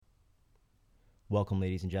Welcome,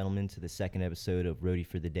 ladies and gentlemen, to the second episode of Roadie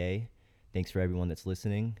for the Day. Thanks for everyone that's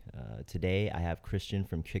listening. Today, I have Christian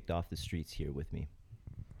from Kicked Off the Streets here with me.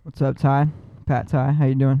 What's up, Ty? Pat Ty, how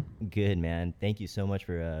you doing? Good, man. Thank you so much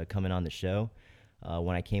for coming on the show.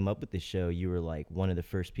 When I came up with the show, you were like one of the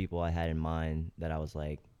first people I had in mind that I was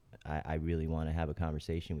like, I really want to have a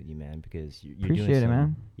conversation with you, man, because you're Appreciate doing it,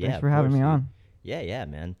 man. Yeah, Thanks for having me on. Yeah,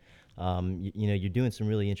 man. You're doing some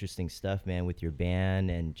really interesting stuff, man, with your band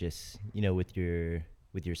and just,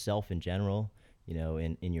 with yourself in general,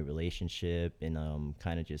 in your relationship and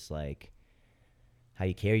kind of just like how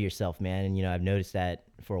you carry yourself, man. And, I've noticed that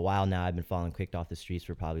for a while now. I've been following Kicked Off the Streets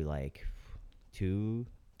for probably like two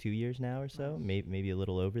years now or so, maybe a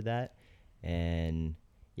little over that. And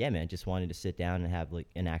yeah, man, just wanted to sit down and have like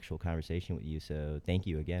an actual conversation with you. So thank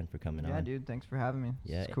you again for coming on. Yeah, dude, thanks for having me.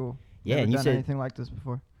 Yeah. It's cool. Yeah, Never and you done said anything like this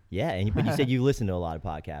before. Yeah, but you said you listen to a lot of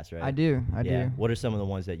podcasts, right? I do. What are some of the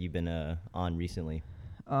ones that you've been on recently?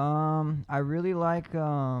 I really like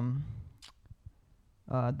The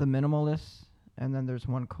Minimalists, and then there's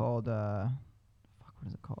one called what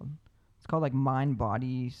is it called? It's called like Mind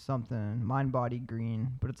Body Green,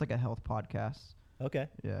 but it's like a health podcast. Okay.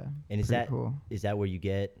 Yeah. And is cool. That where you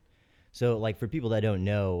get? So like for people that don't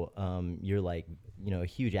know, you're like a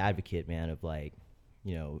huge advocate, man, of like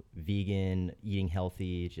vegan, eating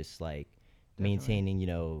healthy, just like Definitely.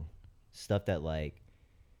 maintaining stuff that like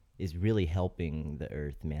is really helping the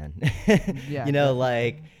earth, man. Yeah.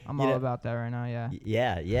 Like I'm all about that right now. Yeah.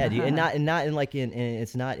 Yeah, dude. and not in like and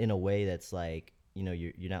it's not in a way that's like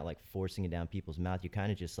you're not like forcing it down people's mouth. You're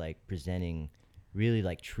kind of just like presenting really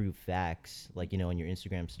like true facts, like on your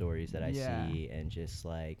Instagram stories that I see, and just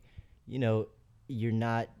like you're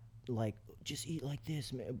not like just eat like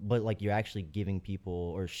this, man, but like you're actually giving people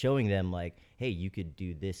or showing them like, hey, you could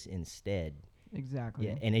do this instead. Exactly.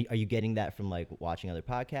 Yeah. And are you getting that from like watching other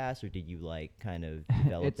podcasts, or did you like kind of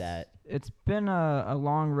develop that? It's been a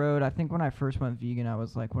long road. I think when I first went vegan, I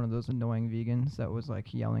was like one of those annoying vegans that was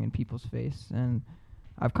like yelling in people's face, and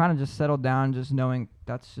I've kind of just settled down just knowing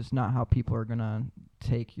that's just not how people are gonna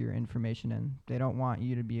take your information in. They don't want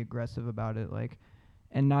you to be aggressive about it, like,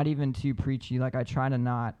 and not even too preachy. Like, I try to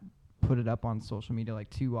not put it up on social media like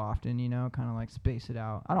too often, kind of like space it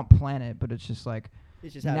out. I don't plan it, but it's just like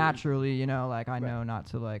It's just naturally, like I know not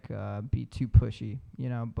to like be too pushy,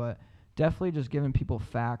 but definitely just giving people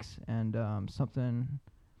facts and something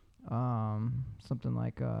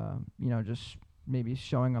like just maybe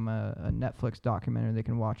showing them a Netflix documentary they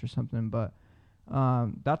can watch or something. But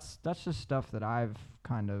that's just stuff that I've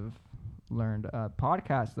kind of learned.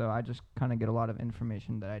 Podcasts though, I just kind of get a lot of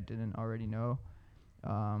information that I didn't already know.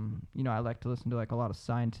 I like to listen to like a lot of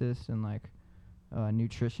scientists and like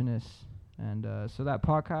nutritionists, and so that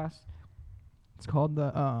podcast, it's called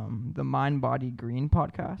the Mind Body Green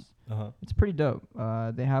podcast. It's pretty dope.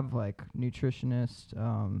 They have like nutritionists,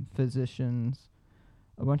 physicians,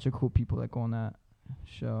 a bunch of cool people that go on that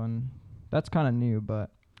show, and that's kind of new. But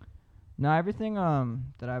now everything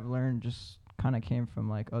that I've learned just kind of came from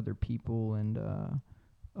like other people and a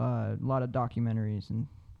lot of documentaries and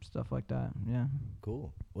stuff like that. Yeah.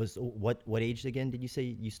 Cool. What age again did you say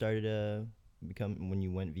you started to become when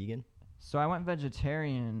you went vegan? So I went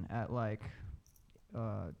vegetarian at like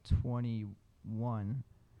 21,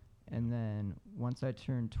 and then once I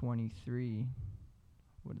turned 23,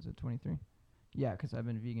 23? Yeah, because I've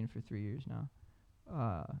been vegan for 3 years now.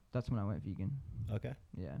 That's when I went vegan. Okay.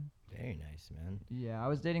 Yeah. Very nice, man. Yeah, I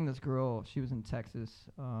was dating this girl. She was in Texas,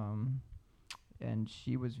 and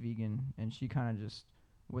she was vegan, and she kind of just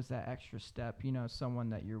was that extra step. Someone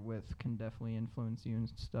that you're with can definitely influence you and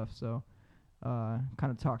stuff. So kind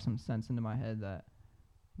of talked some sense into my head that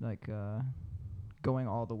like going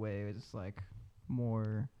all the way is like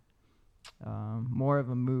more of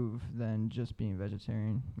a move than just being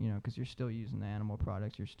vegetarian, because you're still using the animal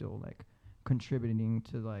products, you're still like contributing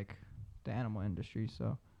to like the animal industry. So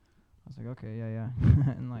I was like, okay, yeah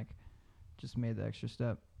and like just made the extra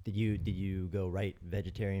step. Did you go right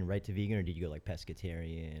vegetarian right to vegan, or did you go like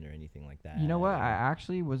pescatarian or anything like that? You know what? I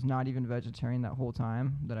actually was not even vegetarian that whole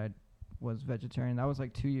time that I was vegetarian. That was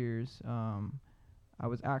like 2 years. I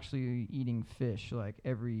was actually eating fish like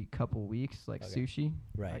every couple weeks, like sushi.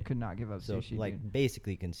 Right. I could not give up sushi. Like dude.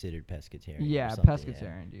 basically considered pescatarian. Yeah, or something,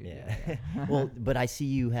 pescatarian, dude. Yeah. Well, but I see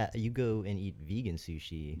you go and eat vegan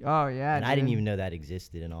sushi. Oh yeah. And dude. I didn't even know that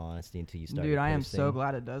existed, in all honesty, until you started. Dude, I am posting. so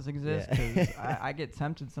glad it does exist, because I get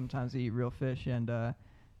tempted sometimes to eat real fish, and the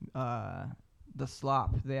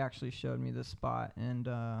slop. They actually showed me this spot, and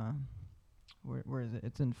where is it?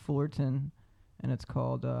 It's in Fullerton, and it's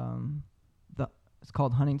called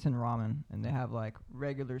Huntington Ramen, and they have like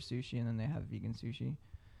regular sushi and then they have vegan sushi.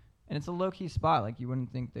 And it's a low-key spot. Like, you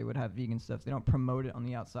wouldn't think they would have vegan stuff. They don't promote it on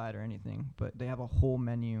the outside or anything, but they have a whole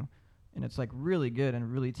menu, and it's like really good and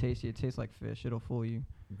really tasty. It tastes like fish. It'll fool you.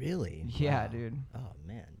 Really? Yeah, Wow. dude. Oh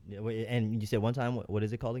man. Yeah, and you said one time, what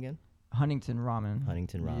is it called again? Huntington Ramen.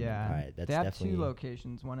 Huntington Ramen. Yeah. All right, that's they have definitely 2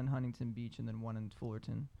 locations, one in Huntington Beach and then one in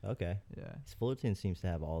Fullerton. okay. Yeah. Fullerton seems to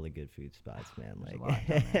have all the good food spots, man. There's Like, a lot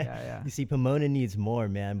down there. Yeah, you see, Pomona needs more,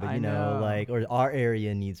 man. But I you know, know. like, or our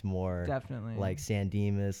area needs more. Definitely. Like San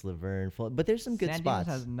Dimas, Laverne, but there's some good San Dimas spots.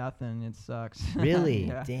 has nothing. It sucks. Really?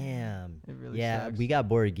 Yeah. Damn. It really Yeah, sucks. we got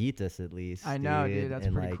Borreguitas at least. I know, dude, that's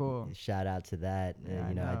and pretty like, cool. Shout out to that. Yeah, I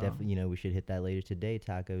you know, I know. definitely, you know, we should hit that later today,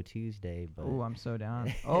 Taco Tuesday. But Oh, I'm so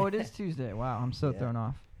down. Oh, it is Tuesday. Wow, I'm so Yeah. thrown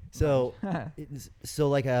off. so, so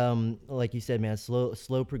like you said, man,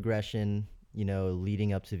 slow progression. You know,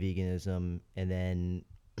 leading up to veganism, and then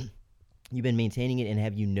you've been maintaining it. And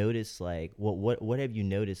have you noticed like what have you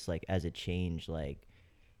noticed like as a change like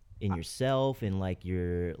in yourself and like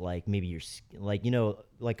your like maybe your like you know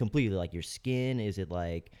like completely like your skin? Is it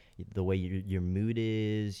like the way your mood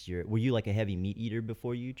is? Were you like a heavy meat eater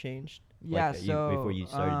before you changed? Yeah, Like, so before you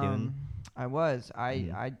started doing. I was.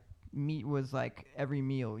 Mhm. I meat was like every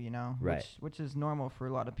meal, you know, Right. which is normal for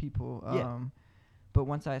a lot of people. Yeah. But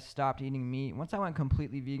once I stopped eating meat, once I went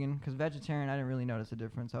completely vegan, because vegetarian, I didn't really notice a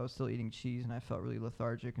difference. I was still eating cheese, and I felt really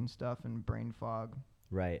lethargic and stuff, and brain fog.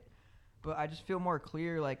 Right. But I just feel more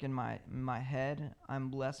clear, like in my head. I'm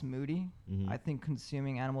less moody. Mhm. I think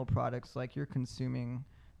consuming animal products, like you're consuming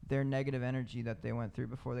their negative energy that they went through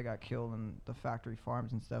before they got killed in the factory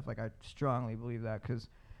farms and stuff. Like, I strongly believe that, because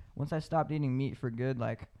once I stopped eating meat for good,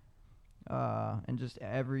 like, and just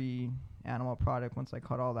every animal product, once I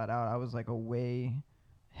cut all that out, I was like a way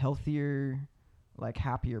healthier, like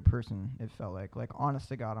happier person. It felt like honest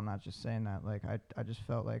to God, I'm not just saying that. Like, I just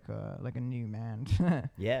felt like a new man.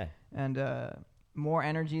 Yeah. And more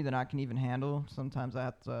energy than I can even handle. Sometimes I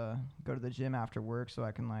have to go to the gym after work so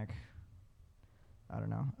I can, like, I don't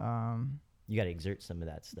know. You got to exert some of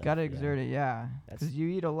that stuff. Gotta exert it, yeah. That's- Because you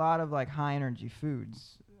eat a lot of like high energy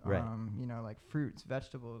foods. Right. You know, like fruits,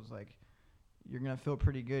 vegetables. Like, you're gonna feel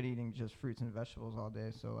pretty good eating just fruits and vegetables all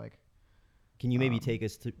day. So like, Can you maybe Um, take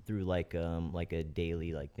us through like a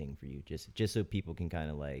daily like thing for you, just so people can kind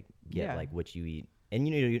of like get Yeah. like what you eat, and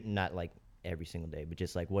you know you're not like every single day, but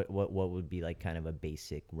just like what would be like kind of a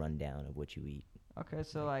basic rundown of what you eat. okay,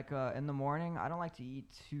 so like in the morning, I don't like to eat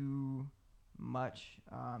too much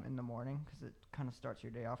in the morning because it kind of starts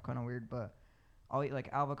your day off kind of weird. But I'll eat like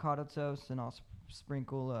avocado toast, and I'll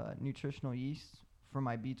sprinkle nutritional yeast for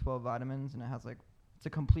my B12 vitamins, and it has like, it's a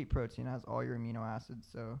complete protein. It has all your amino acids,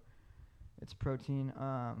 so it's protein.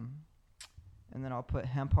 And then I'll put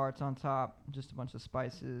hemp hearts on top, just a bunch of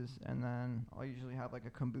spices, and then I'll usually have like a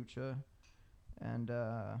kombucha, and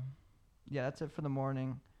yeah, that's it for the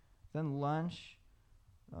morning. Then lunch,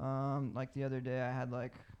 like the other day, I had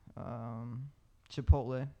like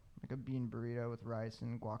Chipotle, like a bean burrito with rice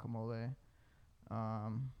and guacamole.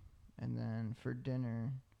 And then for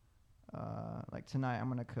dinner, like tonight, I'm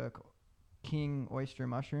gonna cook king oyster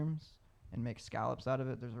mushrooms and make scallops out of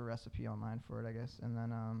it. There's a recipe online for it, I guess. And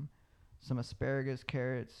then some asparagus,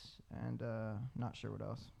 carrots, and not sure what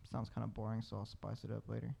else. Sounds kind of boring, so I'll spice it up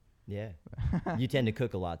later. Yeah, you tend to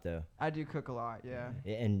cook a lot though. I do cook a lot, yeah.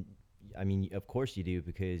 And I mean, of course you do,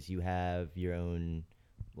 because you have your own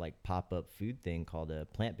like pop-up food thing called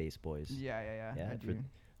Plant-Based Boys. Yeah, Yeah, I do.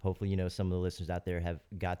 Hopefully, you know, some of the listeners out there have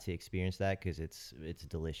got to experience that, because it's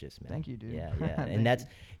delicious, man. Thank you, dude. Yeah, Thank and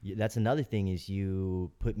that's another thing is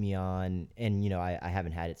you put me on, and you know, I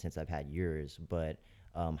haven't had it since I've had yours, but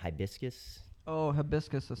hibiscus. Oh,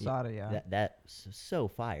 hibiscus asada, yeah. That's so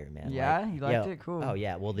fire, man. Yeah, Like, you liked it? Cool. Oh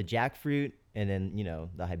yeah, well the jackfruit and then you know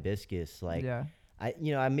the hibiscus, like yeah.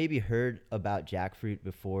 I maybe heard about jackfruit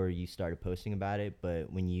before you started posting about it,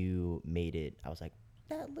 but when you made it, I was like,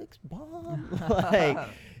 that looks bomb. Like,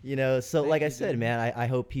 you know, so Thank like I you, said, dude. man, I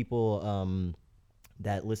hope people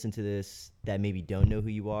that listen to this that maybe don't know who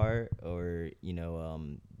you are, or you know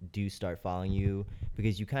do start following you,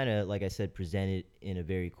 because you kind of, like I said, present it in a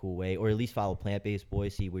very cool way, or at least follow Plant-Based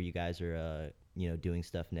Boys, see where you guys are you know doing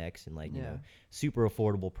stuff next, and like you Yeah. know super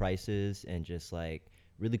affordable prices, and just like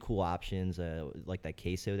really cool options, like that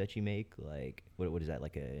queso that you make, like what is that,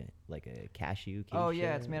 like a cashew? Oh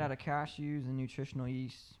yeah, it's queso? made out of cashews and nutritional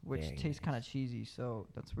yeast, which Very tastes kind of nice. cheesy. So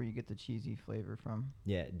that's where you get the cheesy flavor from.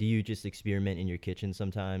 Yeah. Do you just experiment in your kitchen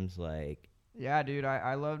sometimes, like? Yeah, dude,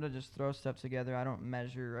 I love to just throw stuff together. I don't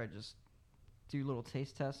measure. I just do little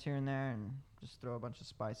taste tests here and there, and just throw a bunch of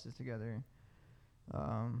spices together.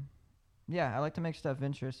 Yeah, I like to make stuff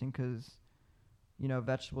interesting because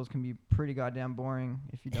vegetables can be pretty goddamn boring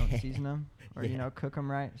if you don't season them or Yeah. cook them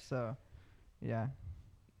right. So, yeah.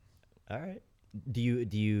 All right. Do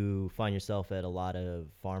you find yourself at a lot of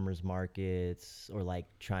farmers markets, or like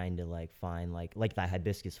trying to like find like the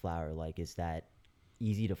hibiscus flower? Like, is that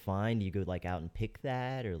easy to find? Do you go like out and pick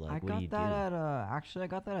that, or I like what do you got that do? at actually I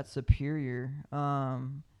got that at Superior.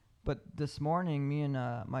 But this morning, me and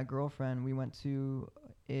my girlfriend, we went to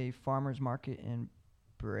a farmer's market in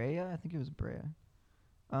Brea. I think it was Brea.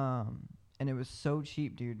 And it was so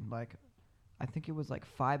cheap, dude. Like, I think it was like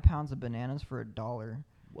 5 pounds of bananas for $1.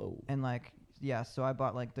 Whoa. And like, yeah, so I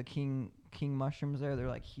bought like the king mushrooms there. They're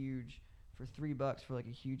like huge for $3 for like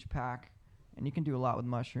a huge pack, and you can do a lot with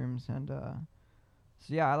mushrooms. And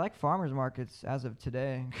so yeah, I like farmers markets as of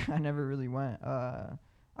today. I never really went.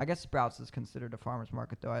 I guess Sprouts is considered a farmers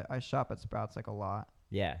market though. I shop at Sprouts like a lot,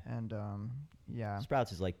 Yeah. and yeah,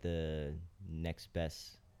 Sprouts is like the next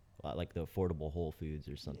best, like the affordable Whole Foods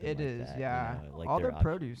or something it like is. that. Yeah, Like all their their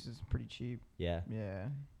produce is pretty cheap. Yeah. Yeah,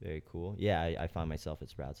 Very cool. Yeah, I find myself at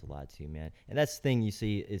Sprouts a lot too, man. And that's the thing you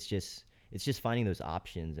see. It's just finding those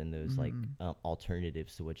options and those like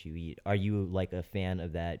alternatives to what you eat. Are you like a fan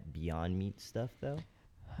of that Beyond Meat stuff though?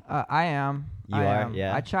 I am. You I are? am.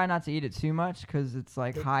 Yeah. I try not to eat it too much because it's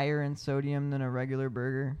like higher in sodium than a regular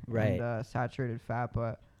burger Right. and saturated fat.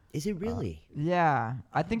 But Is it really? yeah,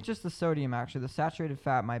 I think just the sodium actually. The saturated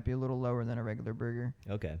fat might be a little lower than a regular burger.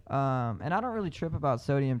 Okay. And I don't really trip about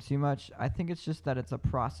sodium too much. I think it's just that it's a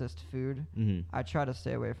processed food. Mm-hmm. I try to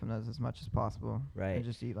stay away from those as much as possible. Right. And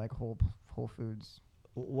just eat like whole foods.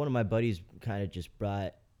 One of my buddies kind of just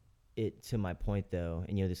brought it to my point though,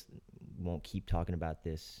 and this won't keep talking about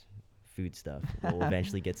this food stuff. We'll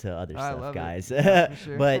eventually get to other I stuff, love it. guys. Yeah, for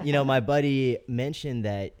sure. But my buddy mentioned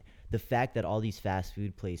that the fact that all these fast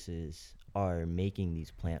food places are making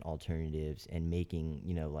these plant alternatives and making,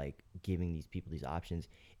 like giving these people these options,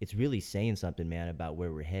 it's really saying something, man, about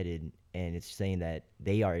where we're headed. And it's saying that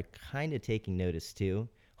they are kind of taking notice too.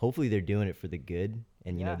 Hopefully they're doing it for the good.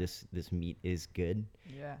 And, Yeah. this meat is good.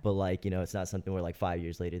 Yeah. But like, it's not something where like 5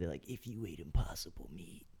 years later, they're like, if you ate impossible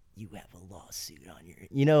meat, you have a lawsuit on your,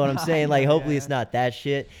 you know what I'm saying? Like, hopefully it's not that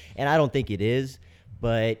shit. And I don't think it is,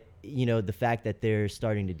 but the fact that they're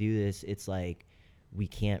starting to do this, it's like, we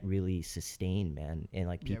can't really sustain, man. And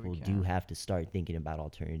like Yeah, we people do can't. have to start thinking about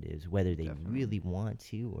alternatives, whether they Definitely. really want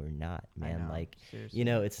to or not, I man. know, Like, seriously.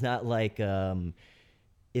 it's not like,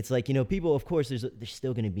 it's like, people, of course, there's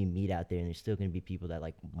still going to be meat out there, and there's still going to be people that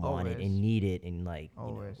like want it Always. and need it. And like,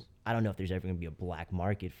 Always. I don't know if there's ever going to be a black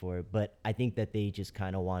market for it, but I think that they just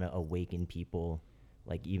kind of want to awaken people,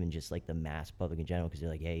 like even just like the mass public in general, because they're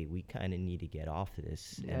like, hey, we kind of need to get off of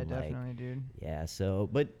this. Yeah, and definitely, like, dude. yeah. So,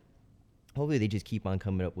 but hopefully they just keep on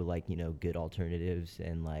coming up with like, good alternatives,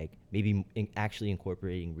 and like maybe actually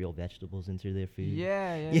incorporating real vegetables into their food.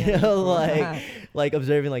 Yeah, yeah. You yeah, know, cool. like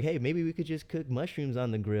observing, like, hey, maybe we could just cook mushrooms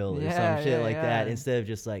on the grill or Yeah, some shit yeah, like that, yeah. instead of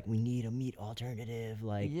just like, we need a meat alternative.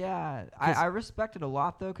 Like, Yeah, 'cause- I respect it a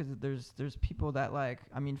lot though, because there's people that like,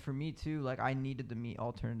 I mean, for me too, like I needed the meat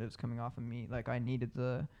alternatives coming off of meat. Like I needed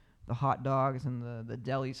the hot dogs and the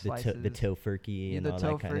deli the slices, tofurkey and the all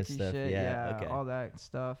that kind of tofurkey stuff. shit, Yeah, okay. all that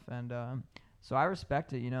stuff. And so I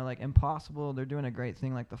respect it. Like Impossible, they're doing a great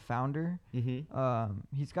thing. Like the founder, Mm-hmm.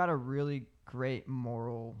 he's got a really great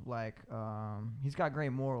moral, like he's got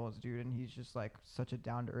great morals, dude, and he's just like such a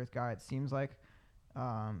down to earth guy. It seems like.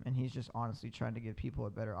 And he's just honestly trying to give people a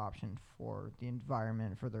better option for the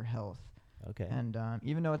environment, for their health. Okay. And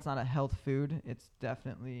even though it's not a health food, it's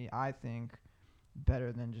definitely, I think,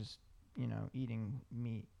 better than just, eating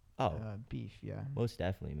meat, Oh, beef. Yeah. most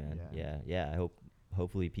definitely, man. Yeah. Yeah.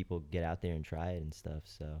 Hopefully people get out there and try it and stuff.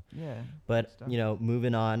 So, Yeah. but stuff.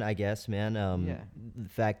 moving on, I guess, man. Yeah. The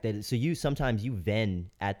fact that you sometimes vend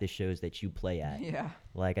at the shows that you play at. Yeah.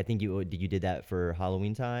 Like, I think you did that for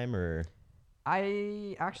Halloween time, or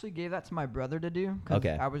I actually gave that to my brother to do because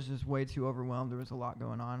Okay. I was just way too overwhelmed. There was a lot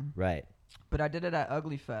going on. right? But I did it at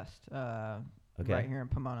Ugly Fest, Okay. right here in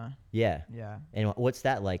Pomona. Yeah. Yeah. And what's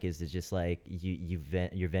that like? Is it just like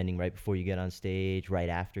you're vending right before you get on stage, right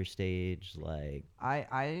after stage, like?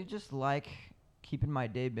 I just like keeping my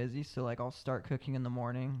day busy, so like I'll start cooking in the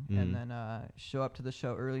morning Mhm. and then show up to the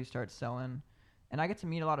show early, start selling, and I get to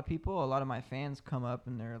meet a lot of people. A lot of my fans come up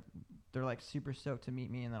and they're like super stoked to meet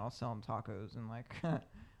me, and then I'll sell them tacos and like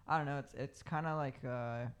I don't know, it's kind of like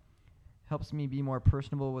helps me be more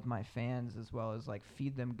personable with my fans, as well as like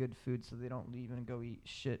feed them good food so they don't leave and go eat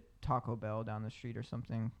shit Taco Bell down the street or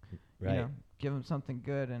something. Right. Give them something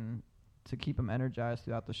good and to keep them energized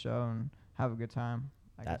throughout the show and have a good time.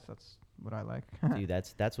 I That- guess that's what I like. Dude,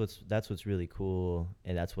 that's what's really cool,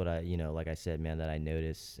 and that's what I, like I said, man, that I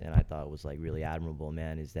noticed and I thought was like really admirable,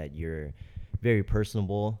 man, is that you're very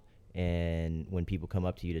personable, and when people come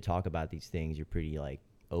up to you to talk about these things, you're pretty like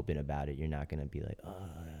open about it. You're not gonna be like,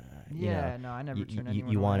 Yeah, no, I never turn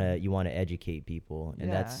anyone you wanna away. you wanna educate people, and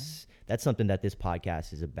Yeah. that's something that this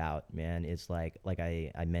podcast is about, man. It's like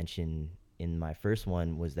I mentioned in my first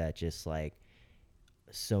one, was that just like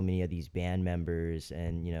so many of these band members,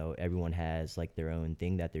 and everyone has like their own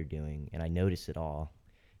thing that they're doing, and I notice it all,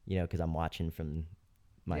 because I'm watching from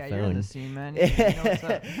my Yeah, you're in the phone. scene, man. You know what's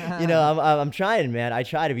up. I'm trying, man. I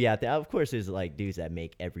try to be out there. Of course, there's like dudes that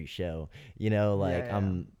make every show, Yeah, like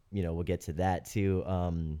yeah. we'll get to that too.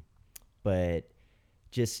 But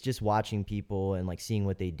just watching people and like seeing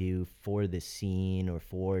what they do for the scene, or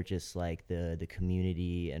for just like the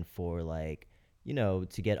community, and for like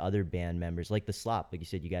to get other band members like the Slop, like you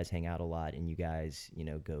said, you guys hang out a lot, and you guys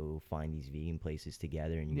go find these vegan places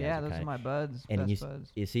together, and you guys Yeah, are those kind are of, my buds, and best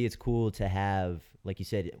buds. you see, it's cool to have, like you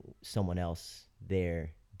said, someone else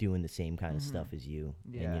there doing the same kind of stuff Mhm. as you.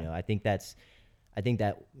 And Yeah. I think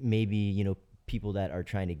that maybe people that are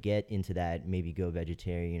trying to get into that, maybe go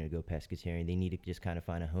vegetarian or go pescatarian, they need to just kind of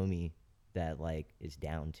find a homie that like is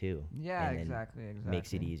down too. Yeah, And then exactly.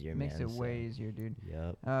 makes it easier, Makes man. it So, way easier, dude.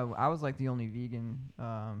 yep. I was like the only vegan,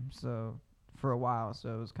 so for a while,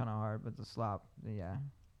 so it was kind of hard. But the Slop, yeah.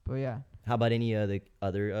 But yeah. How about any other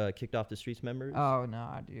Kicked Off the Streets members? Oh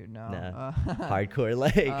no, dude, no. Nah. Hardcore,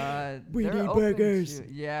 like, we they're need open burgers.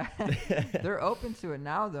 yeah, they're open to it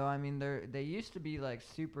now, though. I mean, they used to be like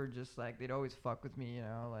super, just like they'd always fuck with me,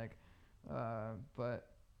 like, but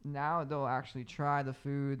now they'll actually try the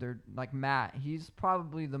food. They're like Matt. He's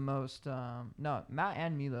probably the most. No, Matt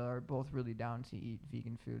and Mila are both really down to eat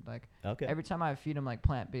vegan food. Like Okay. every time I feed them like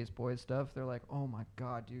plant-based boy stuff, they're like, "Oh my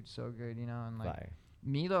god, dude, so good," and like. Fire.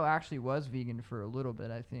 Milo actually was vegan for a little bit,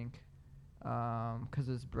 I think, because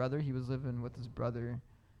his brother, he was living with his brother,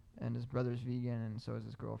 and his brother's vegan, and so is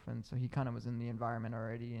his girlfriend. So he kind of was in the environment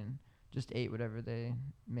already, and just ate whatever they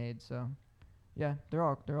made. So, yeah, they're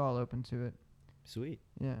all open to it. Sweet.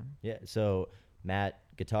 Yeah. Yeah. So Matt,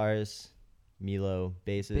 guitarist, Milo,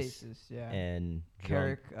 bassist, Bassist, yeah. and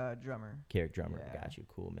Carrick, drummer. Carrick, drummer. Yeah. Got you.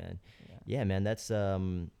 Cool, man. Yeah. Yeah, man. That's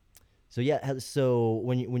So yeah. So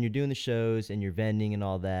when you're doing the shows and you're vending and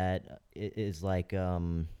all that, it is like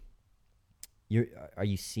you're are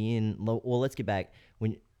you seeing? Well, let's get back.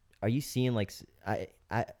 Are you seeing like I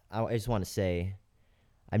just want to say,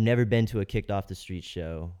 I've never been to a Kicked Off the Street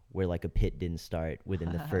show where like a pit didn't start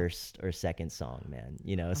within the first or second song,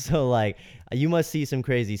 man. So like you must see some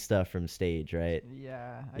crazy stuff from stage, right?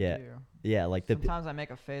 Yeah, I Yeah. do. Yeah, like Sometimes I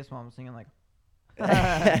make a face while I'm singing, like,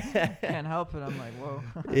 can't help it. I'm like, whoa.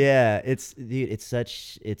 yeah, it's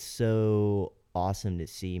so awesome to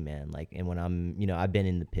see, man. Like, and when I'm, I've been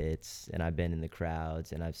in the pits and I've been in the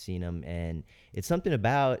crowds and I've seen them, and it's something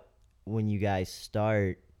about when you guys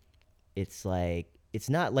start, it's like, it's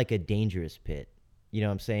not like a dangerous pit. You know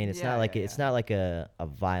what I'm saying? It's not like it's not like a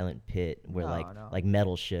violent pit where No, like no. like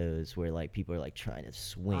metal shows where like people are like trying to I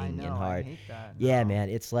swing know, and hard. I hate that. Yeah, No. man.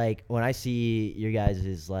 It's like when I see your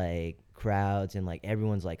guys' like crowds and like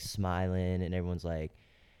everyone's like smiling and everyone's like,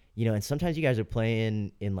 and sometimes you guys are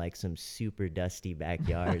playing in like some super dusty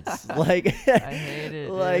backyards. Like I hate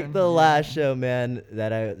it, like dude. the last show, man,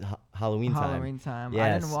 that Halloween time. Halloween time. I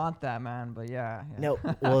Yes. didn't want that, man, but yeah. No,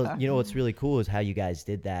 well, what's really cool is how you guys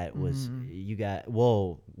did that was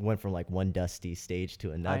Mhm. went from like one dusty stage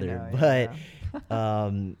to another, know, but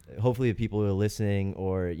yeah. hopefully the people who are listening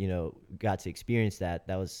or got to experience that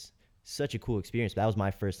was such a cool experience. That was my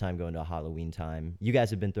first time going to a Halloween time. You guys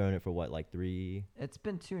have been throwing it for what, like It's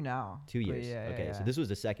been 2 now. 2 but years? Yeah, Okay, yeah, so this was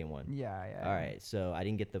the second one. Yeah, yeah. All right, so I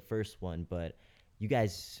didn't get the first one, but you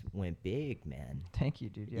guys went big, man. Thank you,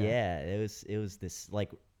 dude. Yeah. Yeah, it was this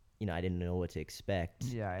like, I didn't know what to expect.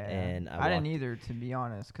 Yeah, yeah. And I didn't walked- either, to be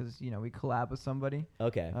honest, because we collab with somebody,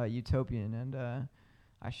 Okay. Utopian, and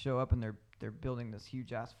I show up and they're building this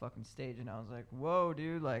huge ass fucking stage, and I was like, whoa,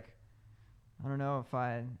 dude, like, I don't know if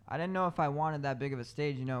I didn't know if I wanted that big of a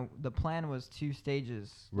stage. The plan was 2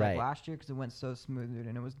 stages Right. like last year because it went so smooth, dude,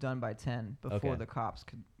 and it was done by 10 before Okay. the cops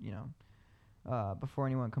could, before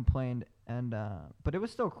anyone complained. And but it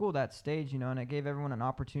was still cool, that stage, and it gave everyone an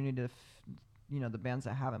opportunity to, the bands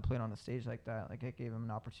that haven't played on a stage like that, like it gave them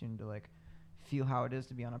an opportunity to like feel how it is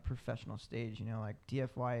to be on a professional stage. Like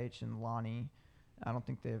DFYH and Lonnie, I don't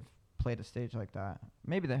think they've played a stage like that.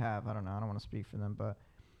 Maybe they have. I don't know. I don't want to speak for them, but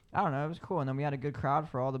I don't know. It was cool. And then we had a good crowd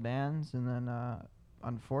for all the bands. And then,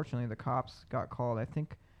 unfortunately, the cops got called, I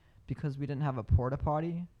think, because we didn't have a porta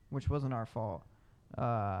potty, which wasn't our fault.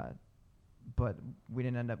 but we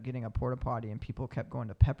didn't end up getting a porta potty, and people kept going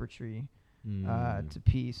to Pepper Tree Mm. to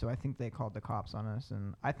pee. So I think they called the cops on us,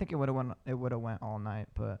 and I think it would have went all night.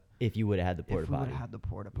 But If you would have had the if porta we would potty. have had the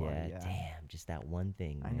porta potty, Yeah, yeah. damn, just that one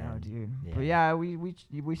thing, I know, man. dude. Yeah. But yeah,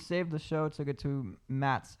 we saved the show, took it to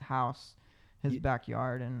Matt's house, his You-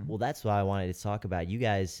 backyard, and Well, that's why I wanted to talk about. You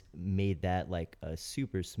guys made that like a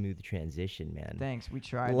super smooth transition, man. thanks. We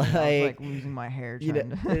tried. Man. I was like Like, losing my hair you know-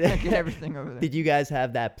 trying to get everything over there. Did you guys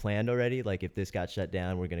have that planned already? Like, if this got shut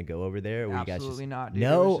down, we're gonna go over there, or you guys Absolutely just not, dude.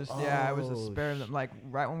 No? It was just, yeah, it was a Oh, spare. Like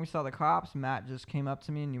right when we saw the cops, Matt just came up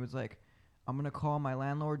to me and he was like, "I'm gonna call my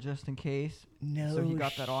landlord just in case." no? So he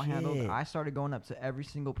got that all handled. shit. I started going up to every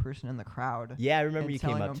single person in the crowd. Yeah, I remember and you came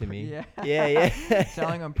telling up to them me. Yeah. Yeah.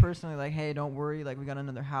 Telling them personally, like, "Hey, don't worry. Like, we got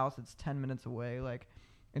another house. It's 10 minutes away." Like,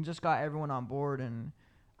 and just got everyone on board. And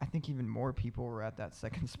I think even more people were at that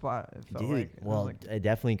second spot. It felt Dude, like. It was well, like,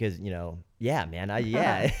 definitely because yeah, man,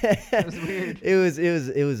 yeah, it was weird.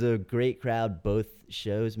 It was a great crowd, both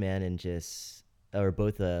shows, man, and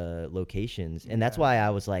both locations, and that's Yeah. why I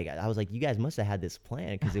was like, you guys must have had this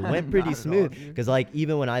plan because it went Not pretty at all, smooth. dude. Because like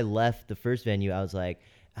even when I left the first venue, I was like,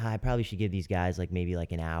 I probably should give these guys like maybe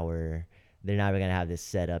like an hour. They're not gonna have this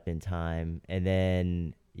set up in time, and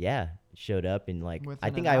then yeah, showed up and like I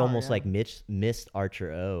Within think an I hour, almost yeah. like missed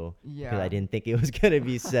Archer O because Yeah. I didn't think it was gonna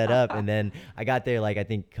be set up, and then I got there like I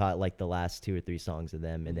think caught like the last 2 or 3 songs of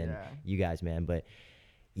them, and then Yeah. you guys, man. But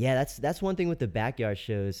yeah, that's one thing with the backyard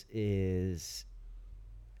shows is,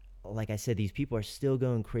 like I said, these people are still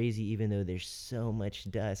going crazy even though there's so much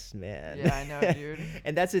dust, man. Yeah, I know, dude.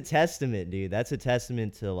 And that's a testament, dude. That's a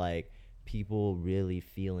testament to like people really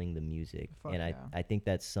feeling the music. Fuck And yeah. I think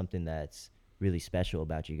that's something that's really special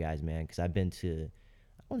about you guys, man, because I've been to,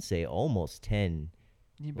 I want to say almost 10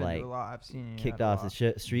 You've been like, to a lot. I've seen you. kicked at a off lot.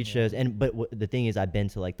 the street Yeah. shows, and but the thing is, I've been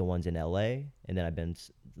to like the ones in LA, and then I've been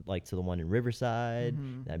like to the one in Riverside,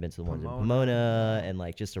 Mhm. and I've been to the ones in Pomona, Pomona, yeah. and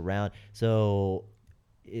like just around. So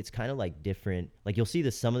it's kind of like different. Like you'll see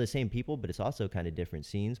some of the same people, but it's also kind of different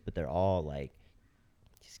scenes. But they're all like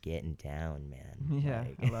just getting down, man. Yeah,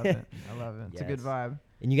 Like- I love it. I love it. It's a good Yes. vibe.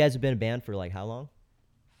 And you guys have been a band for like how long?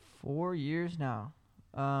 4 years now.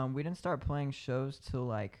 We didn't start playing shows till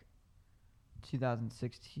like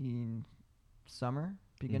 2016 summer,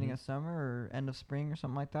 beginning Mhm. of summer or end of spring or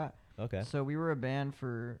something like that. Okay. So we were a band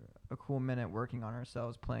for a cool minute working on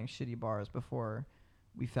ourselves, playing shitty bars before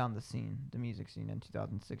we found the scene, the music scene in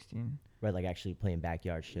 2016. Right, like actually playing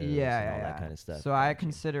backyard shows Yeah, and yeah, all yeah. that kind of stuff. So I Gotcha.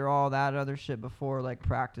 consider all that other shit before like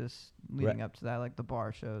practice leading Right. up to that, like the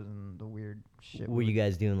bar shows and the weird shit. Were we you would-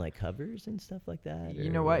 guys doing like covers and stuff like that? You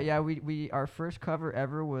or know what? Yeah, we our first cover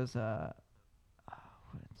ever was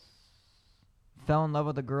 "Fell in Love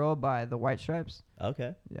with a Girl" by the White Stripes.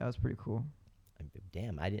 Okay. Yeah, that was pretty cool.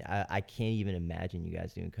 Damn, I can't even imagine you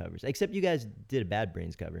guys doing covers. Except you guys did a Bad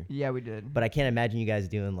Brains cover. Yeah, we did. But I can't imagine you guys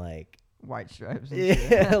doing like White Stripes. And yeah,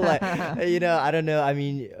 shit. like I don't know. I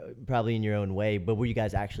mean, probably in your own way, but were you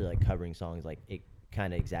guys actually like covering songs like it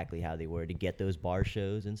kind of exactly how they were to get those bar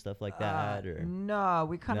shows and stuff like that or No,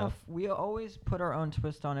 we kind No? of we always put our own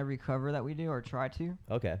twist on every cover that we do or try to.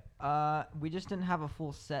 Okay. We just didn't have a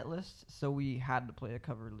full set list, so we had to play a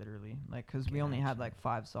cover literally, like because we only had Gotcha. like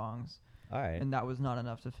 5 songs, All right. and that was not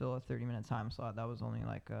enough to fill a 30-minute time slot. That was only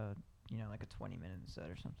like a like a 20-minute set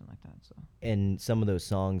or something like that. So And some of those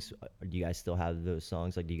songs, do you guys still have those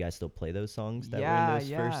songs? Like, do you guys still play those songs that were Yeah, in those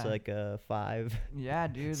first yeah. like 5 yeah,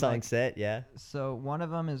 dude. song like, set? Yeah. So one of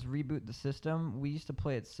them is Reboot the System. We used to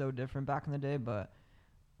play it so different back in the day, but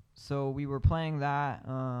so we were playing that.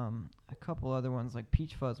 A couple other ones like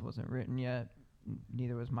Peach Fuzz wasn't written yet.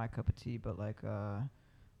 Neither was My Cup of Tea, but like I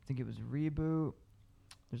think it was Reboot.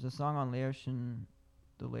 There's a song on the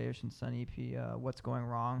Laotian Sun EP, What's Going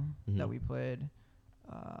Wrong, that Mhm. we played.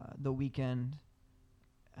 The Weekend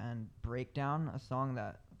and Breakdown, a song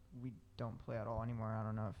that we don't play at all anymore. I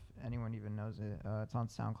don't know if anyone even knows it. It's on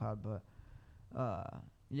SoundCloud, but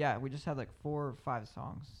yeah, we just had like 4 or 5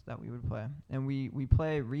 songs that we would play, and we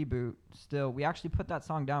play Reboot still. We actually put that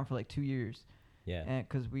song down for like 2 years, Yeah. and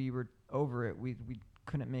because we were over it, we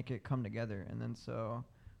couldn't make it come together, and then so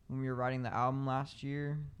when we were writing the album last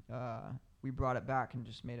year, we brought it back and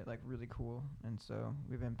just made it like really cool, and so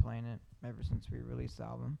we've been playing it ever since we released the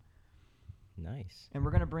album. Nice. And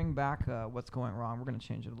we're gonna bring back What's Going Wrong. We're gonna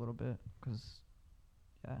change it a little bit because,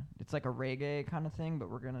 yeah, it's like a reggae kind of thing, but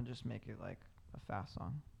we're gonna just make it like a fast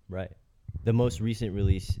song. Right. The most recent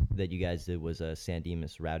release that you guys did was San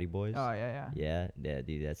Dimas Rowdy Boys. Oh yeah, yeah. Yeah, yeah,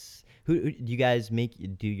 dude. That's who do you guys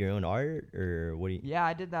do your own art or what do you Yeah,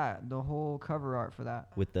 I did that. The whole cover art for that.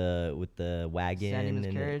 with the San wagon Dimas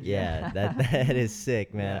and carriage. yeah, Yeah. that is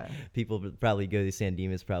sick, man. Yeah. People probably go to San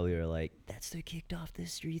Dimas probably are like, that's the kicked off the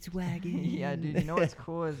streets wagon. Yeah, dude. You know what's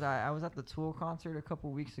cool is I was at the Tool concert a couple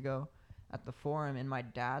weeks ago at the Forum, and my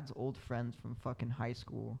dad's old friends from fucking high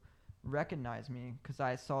school recognized me because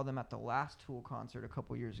I saw them at the last Tool concert a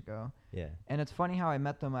couple years ago. Yeah. And it's funny how I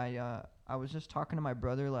met them. I was just talking to my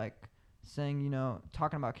brother, like saying,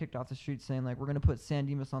 talking about Kicked Off the Street, saying like we're gonna put San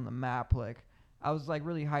Dimas on the map. Like I was like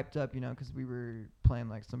really hyped up, because we were playing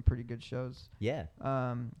like some pretty good shows. Yeah.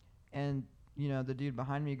 And the dude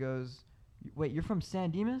behind me goes, "Wait, you're from San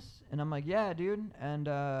Dimas?" And I'm like, "Yeah, dude." And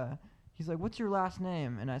he's like, "What's your last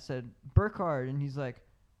name?" And I said, "Burkhardt." And he's like,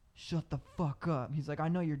 "Shut the fuck up." He's like, "I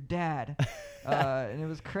know your dad." And it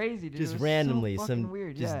was crazy, dude. Just it was randomly, so some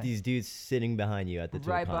weird. just Yeah. these dudes sitting behind you at the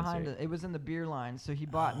Tool Right concert. behind it. It was in the beer line, so he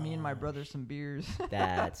bought me and my Oh, brother some beers.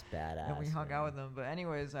 That's badass. And we hung out man. with them. But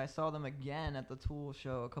anyways, I saw them again at the Tool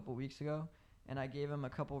show a couple weeks ago, and I gave them a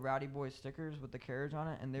couple Rowdy Boys stickers with the carriage on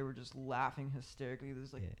it, and they were just laughing hysterically.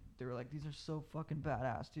 Yeah. They were like, "These are so fucking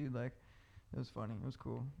badass, dude!" Like, it was funny. It was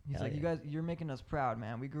cool. He's Hell like, "You yeah. guys, you're making us proud,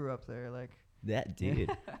 man. We grew up there." Like, That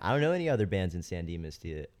dude. I don't know any other bands in San Dimas.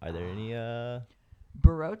 Are there any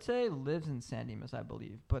Barote lives in San Dimas, I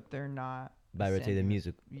believe, but they're not. Barote San the Dimas.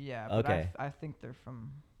 music? Yeah. But Okay. I think they're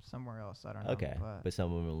from somewhere else. I don't know. Okay, but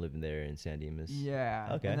some of them are living there in San Dimas. Yeah.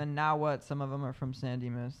 Okay. And then Now What? Some of them are from San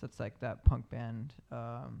Dimas. That's like that punk band.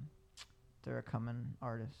 They're upcoming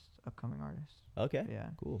artist. Okay. Yeah.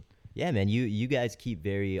 Cool. Yeah, man. You guys keep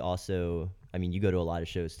very also. I mean, you go to a lot of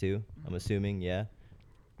shows too. I'm assuming. Yeah.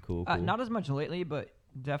 Cool. Cool. Not as much lately, but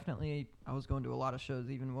definitely I was going to a lot of shows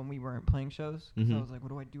even when we weren't playing shows. 'Cause I Mhm. was like, what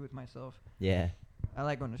do I do with myself? Yeah. I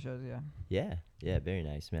like going to shows. Yeah. Yeah. Yeah. Very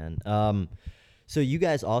nice, man. So you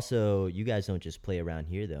guys don't just play around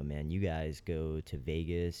here though, man. You guys go to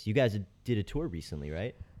Vegas. You guys did a tour recently,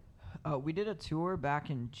 right? We did a tour back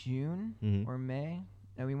in June Mhm. or May,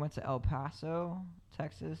 and we went to El Paso,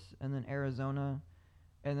 Texas, and then Arizona.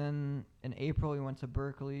 And then in April we went to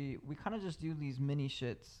Berkeley. We kind of just do these mini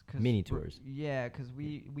shits. Mini tours. Yeah, because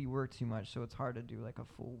we work too much, so it's hard to do like a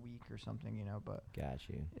full week or something, But Got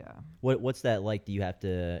you. yeah. What's that like? Do you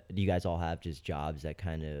guys all have just jobs that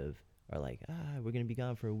kind of are like, we're gonna be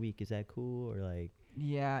gone for a week? Is that cool? Or like,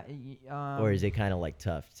 Yeah. or is it kind of like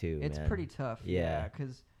tough too? It's man? pretty tough. Yeah. Yeah,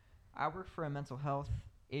 because I work for a mental health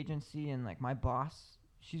agency, and like my boss,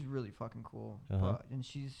 she's really fucking cool. Uh-huh. And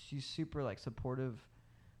she's super like supportive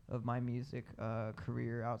of my music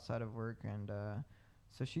career outside of work, and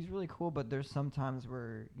so she's really cool. But there's some times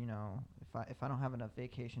where if I don't have enough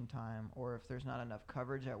vacation time, or if there's not enough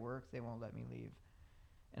coverage at work, they won't let me leave.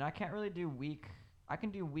 And I can't really do week. I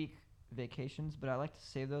can do week vacations, but I like to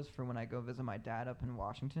save those for when I go visit my dad up in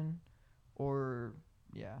Washington, or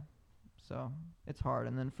yeah. So it's hard.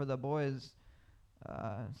 And then for the boys,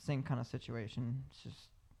 same kind of situation. It's just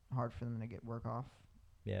hard for them to get work off.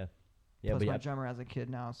 Yeah. Yeah. Plus But my yeah. drummer has a kid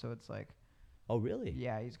now, so it's like, Oh, really?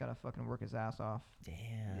 yeah, he's got to fucking work his ass off.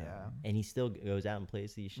 Damn. Yeah. And he still goes out and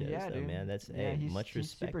plays these shows, Yeah, though, dude. man. That's Yeah, he's much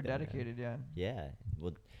respect. super though, man. dedicated. Yeah. Yeah.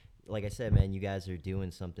 Well, like I said, man, you guys are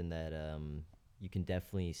doing something that you can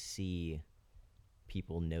definitely see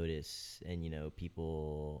people notice, and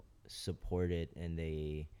people support it, and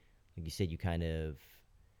they, like you said, you kind of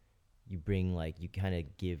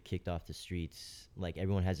give Kicked Off the Streets, like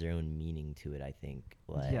everyone has their own meaning to it. I think,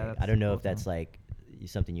 like, Yeah, that's I don't the know cool if that's thing. like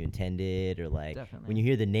something you intended, or like Definitely. when you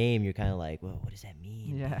hear the name, you're kind of like, well, what does that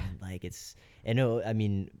mean? Yeah. man? Like I know. I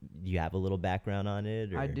mean, do you have a little background on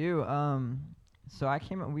it? Or? I do. So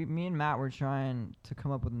me and Matt were trying to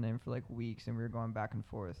come up with a name for like weeks, and we were going back and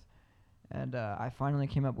forth. And I finally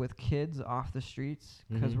came up with Kids Off the Streets,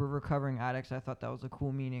 because Mhm. we're recovering addicts. I thought that was a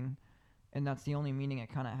cool meaning, and that's the only meaning it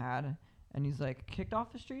kind of had. And he's like, "Kicked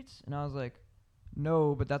off the streets?" And I was like,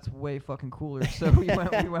 "No, but that's way fucking cooler." So we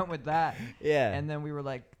went with that. Yeah. And then we were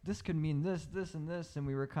like, "This could mean this, this, and this," and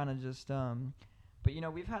we were kind of just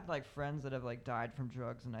But we've had like friends that have like died from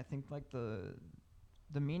drugs, and I think like the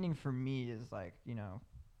meaning for me is like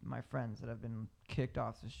my friends that have been kicked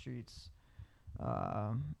off the streets,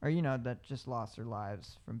 or that just lost their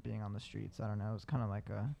lives from being on the streets. I don't know. It was kind of like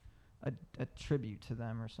a tribute to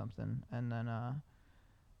them or something. And then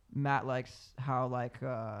Matt likes how like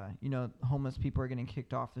homeless people are getting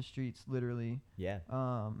kicked off the streets literally. Yeah.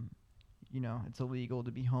 It's illegal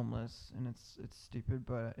to be homeless, and it's stupid,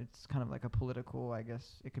 but it's kind of like a political, I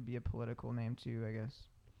guess it could be a political name too, I guess.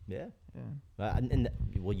 Yeah. Yeah.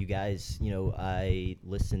 Well, you guys, I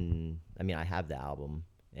mean, I have the album,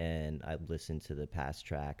 and I listen to the past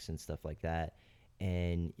tracks and stuff like that.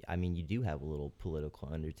 And I mean, you do have a little political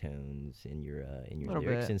undertones in A your little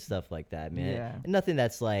lyrics bit. and stuff like that, man. Yeah. And nothing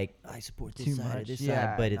that's like I support this Too side or much. this side,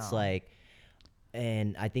 Yeah. but it's No. like,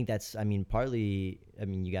 and I think that's, I mean, partly, I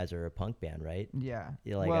mean, you guys are a punk band, right? Yeah.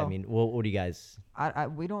 Yeah, like, I Well, mean, what do you guys?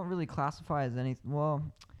 we don't really classify as any. Well,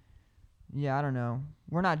 yeah, I don't know.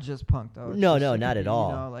 We're not just punk though. It's No, just no, it could not be, at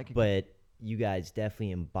all. like it could, But you guys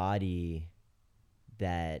definitely embody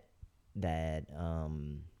that that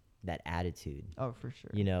that attitude, oh, for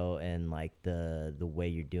sure. and like the way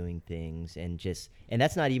you're doing things, and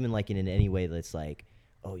that's not even like in any way that's like,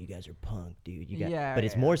 oh, you guys are punk, dude. Yeah, but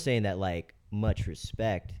it's yeah. more saying that like much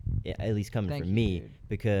respect, at least coming Thank from you, me, dude.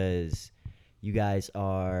 because you guys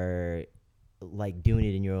are like doing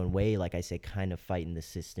it in your own way, like I said, kind of fighting the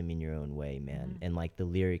system in your own way, man. Mhm. And like the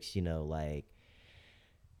lyrics, like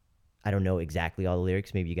I don't know exactly all the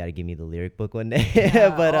lyrics. Maybe you got to give me the lyric book one day.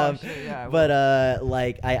 Yeah, but oh, shit, yeah, I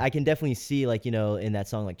like I can definitely see, like, in that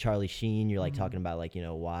song like Charlie Sheen, you're like Mhm. talking about like,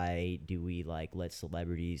 why do we like let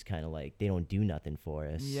celebrities kind of like they don't do nothing for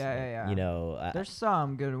us? Yeah, Like, yeah, yeah. There's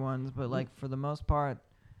some good ones, but like for the most part,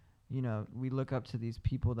 we look up to these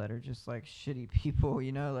people that are just like shitty people,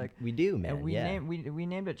 like. we do, man. And we yeah. named we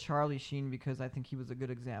named it Charlie Sheen because I think he was a good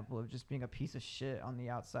example of just being a piece of shit on the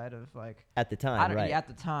outside of like. At the I time, don't, right? yeah, at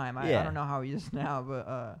the time. I Yeah. don't know how he is now,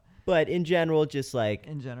 but But in general, just like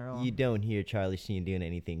in general. you don't hear Charlie Sheen doing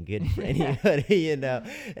anything good for Yeah. anybody,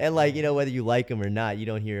 and like whether you like him or not, you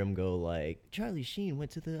don't hear him go like Charlie Sheen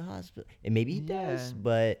went to the hospital, and maybe he does, Yeah.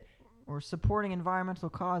 but Or supporting environmental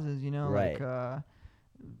causes, Right. like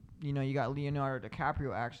you got Leonardo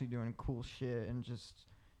DiCaprio actually doing cool shit, and just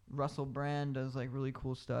Russell Brand does like really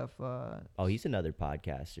cool stuff. oh, he's another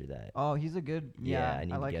podcaster that Oh, he's a good. yeah, Yeah, I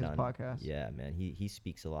need I to like get his on. podcast. Yeah, man, he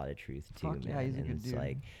speaks a lot of truth too, Fuck man. yeah, he's a and good it's dude.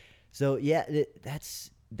 like, so yeah,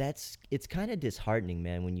 that's it's kind of disheartening,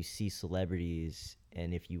 man, when you see celebrities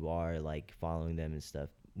and if you are like following them and stuff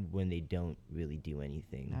when they don't really do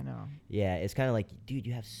anything. I know. Yeah, it's kind of like, dude,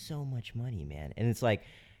 you have so much money, man. And it's like,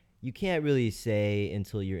 you can't really say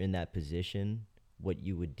until you're in that position what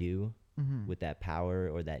you would do Mm-hmm. with that power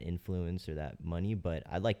or that influence or that money. But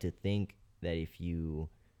I'd like to think that if you,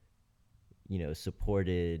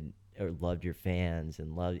 supported or loved your fans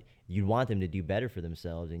and you'd want them to do better for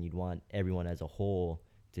themselves, and you'd want everyone as a whole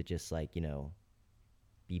to just like,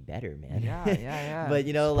 be better, man. Yeah, yeah, yeah. But,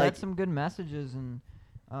 Spread like, some good messages, and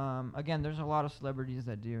again, there's a lot of celebrities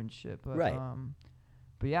that do and shit, but Right.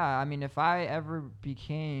 but yeah, I mean, if I ever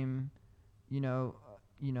became,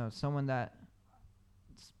 someone that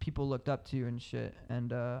people looked up to and shit,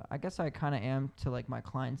 and I guess I kind of am to like my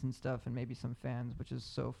clients and stuff, and maybe some fans, which is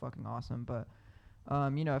so fucking awesome. But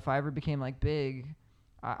if I ever became like big,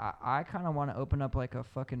 I kind of want to open up like a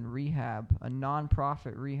fucking rehab, a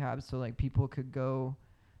non-profit rehab, so like people could go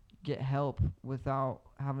get help without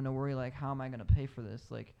having to worry like, how am I gonna pay for this?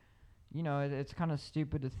 Like, it's kind of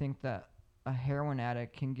stupid to think that a heroin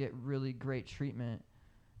addict can get really great treatment,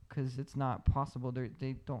 because it's not possible.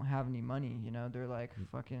 They don't have any money. They're like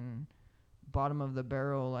fucking bottom of the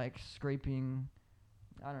barrel, like scraping.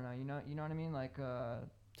 I don't know. You know what I mean? Like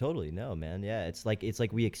Totally, no, man. Yeah, it's like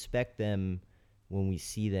we expect them when we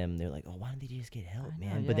see them. They're like, oh, why don't they just get help, I know,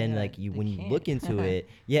 man? yeah, But then yeah, like they when you can't. look into it,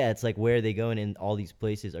 yeah, it's like, where are they going? And all these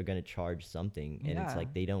places are gonna charge something, and it's Yeah.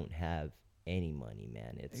 like they don't have any money,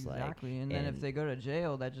 man. It's exactly. like, And then if they go to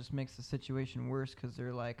jail, that just makes the situation worse, because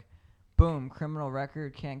they're like, boom, criminal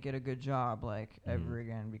record, can't get a good job like ever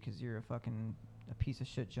again because you're a piece of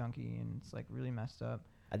shit junkie, and it's like really messed up.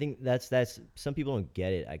 I think that's some people don't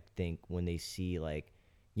get it. I think when they see like,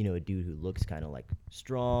 a dude who looks kind of like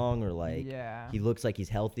strong or like Yeah. he looks like he's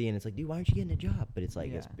healthy, and it's like, dude, why aren't you getting a job? But it's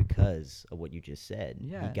like, it's Yeah. because of what you just said.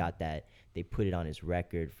 Yeah. He got that. They put it on his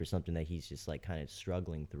record for something that he's just like kind of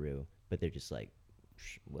struggling through. But they're just like,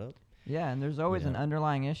 well, Yeah, and there's always an know.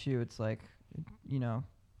 underlying issue. It's like,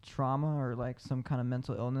 trauma or like some kind of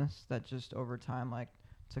mental illness that just over time, like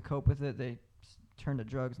to cope with it, they turn to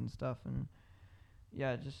drugs and stuff. And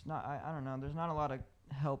yeah, just not. I don't know. There's not a lot of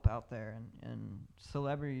help out there, and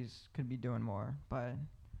celebrities could be doing more by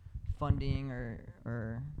funding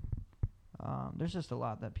or there's just a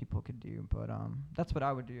lot that people could do. But that's what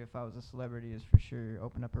I would do if I was a celebrity, is for sure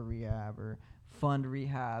open up a rehab or fund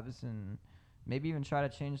rehabs, and maybe even try to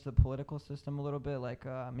change the political system a little bit, like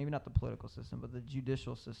maybe not the political system, but the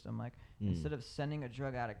judicial system. Like instead of sending a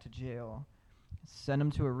drug addict to jail, send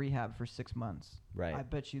them to a rehab for 6 months. Right. I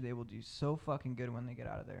bet you they will do so fucking good when they get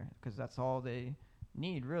out of there, because that's all they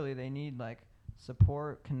need, really. They need like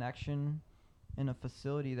support, connection, in a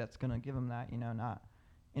facility that's gonna give them that, you know, not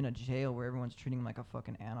in a jail where everyone's treating them like a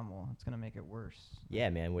fucking animal. It's gonna make it worse. Yeah,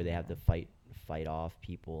 man, where they You have to know. fight off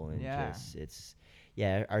people, and Yeah. just it's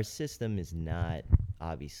yeah, our system is not,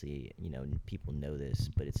 obviously, you know, people know this,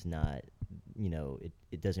 but it's not, you know,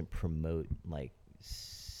 it doesn't promote like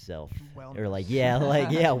self, or like, yeah, like,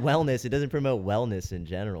 yeah, wellness. It doesn't promote wellness in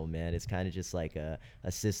general, man. It's kind of just like a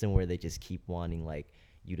system where they just keep wanting like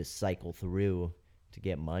you to cycle through to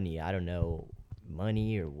get money. I don't know,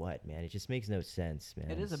 money or what, man. It just makes no sense, man.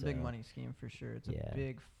 It is a big So, money scheme for sure. It's yeah. a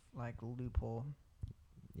big like loophole,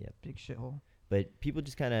 Yep. big shithole. But people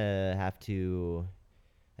just kind of have to,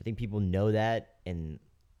 I think people know that, and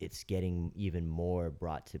it's getting even more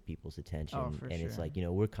brought to people's attention. Oh, for and it's sure. like, you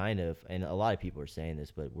know, we're kind of, and a lot of people are saying this,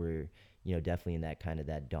 but we're, you know, definitely in that kind of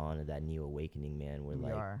that dawn of that new awakening, man, where We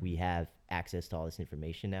like are. we have access to all this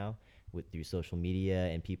information now with through social media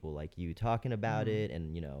and people like you talking about Mhm. it,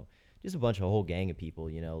 and, you know, just a bunch of whole gang of people,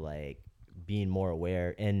 you know, like being more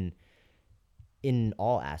aware, and in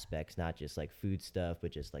all aspects, not just like food stuff,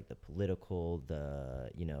 but just like the political, the,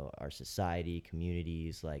 you know, our society,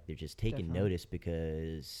 communities, like they're just taking Definitely. notice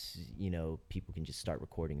because, you know, people can just start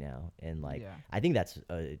recording now. And like, Yeah. I think that's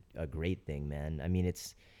a great thing, man. I mean,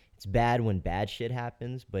 it's bad when bad shit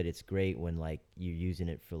happens, but it's great when like you're using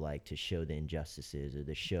it for like to show the injustices, or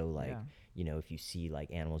to show like, Yeah. you know, if you see like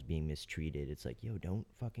animals being mistreated, it's like, yo, don't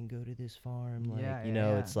fucking go to this farm. Like, Yeah, you yeah,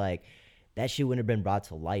 know, yeah. it's like that shit wouldn't have been brought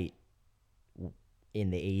to light in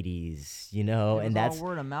the 80s, you know, It and was all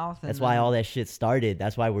word of mouth. that's And why then, all that shit started.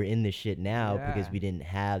 That's why we're in this shit now, because Yeah. we didn't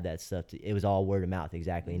have that stuff. It was all word of mouth,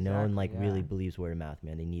 exactly. No one like Exactly, really yeah. believes word of mouth,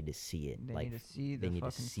 man. They need to see it. They Like need to see they the need to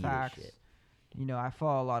fucking see this facts. shit. You know, I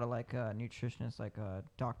follow a lot of like nutritionists, like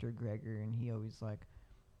Dr. Greger, and he always like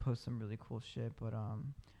posts some really cool shit. But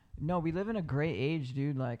no, we live in a great age,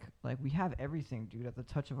 dude. Like we have everything, dude, at the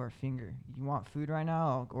touch of our finger. You want food right now?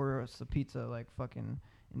 I'll order us a pizza like fucking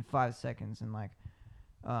in 5 seconds. And like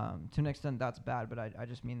to an extent that's bad, but I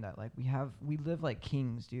just mean that like we live like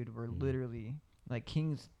kings, dude. We're Mhm. literally like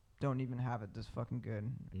kings. Don't even have it this fucking good,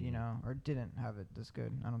 you Mhm. know, or didn't have it this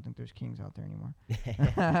good. I don't think there's kings out there anymore.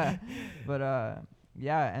 But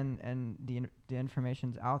yeah, and the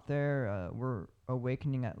information's out there. We're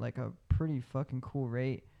awakening at like a pretty fucking cool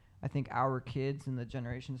rate. I think our kids and the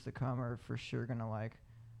generations to come are for sure gonna like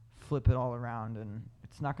flip it all around, and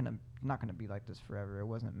it's not gonna be like this forever. It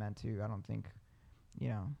wasn't meant to. I don't think, you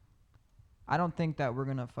know. I don't think that we're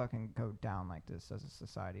gonna fucking go down like this as a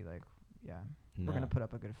society. Like, yeah, we're gonna No, put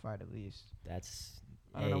up a good fight at least. that's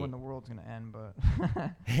I don't know hey. when the world's gonna end, but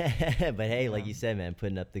But hey, like Yeah. you said, man,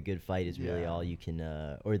 putting up the good fight is really Yeah. all you can,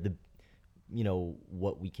 or the, you know,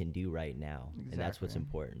 what we can do right now. And that's what's Exactly.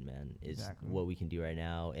 important, man, is Exactly. what we can do right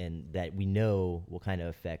now, and that we know will kind of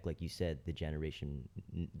affect, like you said, the generation,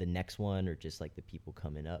 the next one, or just like the people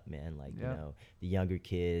coming up, man. Like, you Yep. know, the younger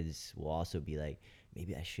kids will also be like,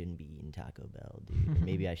 maybe I shouldn't be eating Taco Bell, dude. Or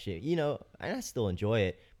maybe I should, you know, I still enjoy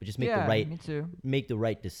it, but just Yeah, me too. make the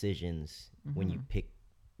right decisions when you Mhm. pick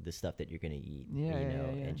the stuff that you're gonna eat, Yeah, you yeah, know,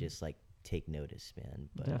 yeah. and just like take notice, man.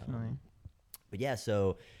 But Definitely. but yeah,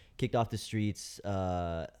 so kicked off the streets.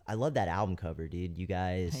 I love that album cover, dude. You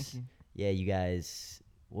guys, Thank you. yeah, you guys.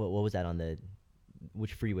 What was that on the?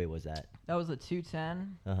 Which freeway was that? That was a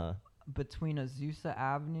 210 Uh-huh. between Azusa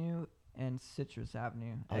Avenue and Citrus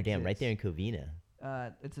Avenue. Oh damn, right exits. there in Covina.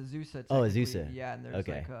 It's Azusa. Oh, technically, Azusa. Yeah, and there's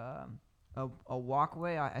Okay. like a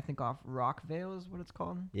walkway. I think off Rockvale is what it's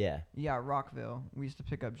called. Yeah. Yeah, Rockville. We used to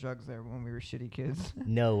pick up drugs there when we were shitty kids.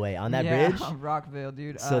 No way. On that Yeah, bridge. on Rockville,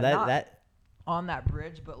 dude. So not that on that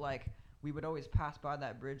bridge, but like we would always pass by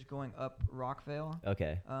that bridge going up Rockville.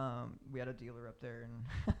 okay. We had a dealer up there, and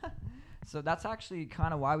so that's actually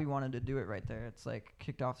kind of why we wanted to do it right there. It's like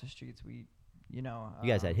kicked off the streets. We, you know, You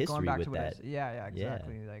guys had history going back with to what I that. yeah, Yeah.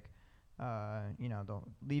 exactly. Like, you know,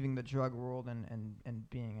 leaving the drug world and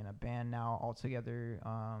being in a band now altogether.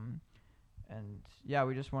 And yeah,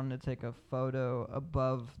 we just wanted to take a photo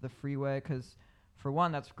above the freeway because, for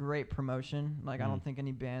one, that's great promotion. Like, I don't Mhm. think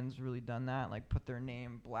any band's really done that. Like, put their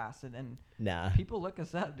name blasted, and Nah. people look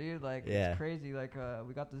us up, dude. Like, Yeah. it's crazy. Like,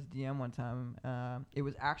 we got this DM one time. It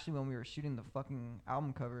was actually when we were shooting the fucking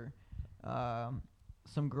album cover.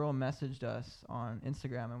 Some girl messaged us on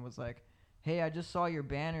Instagram and was like, "Hey, I just saw your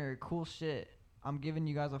banner. Cool shit. I'm giving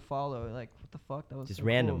you guys a follow." Like, what the fuck? That was Just so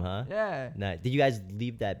random, cool. huh? Yeah. Nah. Did you guys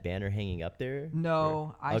leave that banner hanging up there?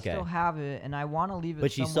 No, I Okay. still have it, and I want to leave it.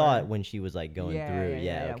 But she saw it when she was like going through.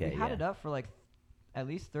 Yeah. Okay. We had yeah. it up for like at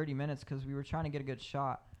least 30 minutes because we were trying to get a good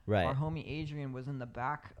shot. Right. Our homie Adrian was in the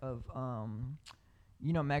back of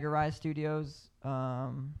you know, Mega Rise Studios. I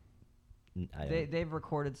don't- They've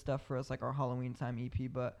recorded stuff for us like our Halloween time EP,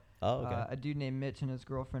 but Oh, okay. A dude named Mitch and his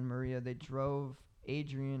girlfriend Maria. They drove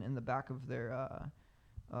Adrian in the back of their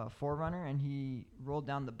 4Runner, and he rolled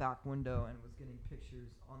down the back window and was getting pictures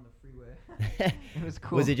on the freeway. It was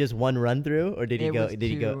cool. Was it just one run through, or did he It go? was Did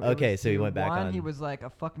he go? two. It Okay, was so he two. went back One, on. he was like, a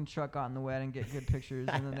fucking truck got in the way. I didn't get good pictures,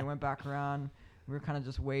 and then they went back around. We were kind of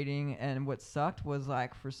just waiting, and what sucked was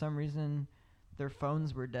like for some reason their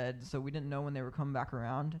phones were dead, so we didn't know when they were coming back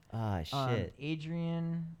around. Ah, shit.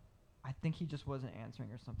 Adrian, I think he just wasn't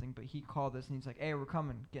answering or something, but he called us and he's like, "Hey, we're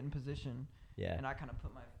coming. Get in position." Yeah. And I kind of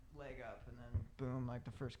put my leg up, and then boom, like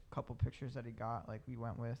the first couple pictures that he got, like we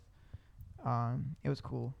went with. It was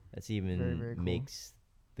cool. That's even very, very cool. makes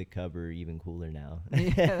the cover even cooler now.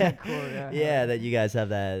 Yeah, cool. Yeah. Yeah, that you guys have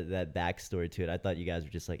that backstory to it. I thought you guys were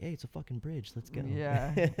just like, hey, it's a fucking bridge. Let's go.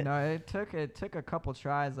 Yeah. No, it took a couple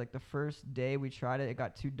tries. Like the first day we tried it, it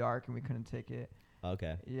got too dark and we couldn't take it.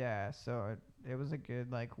 Okay. Yeah, so it was a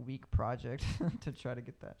good like week project to try to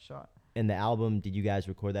get that shot. And the album, did you guys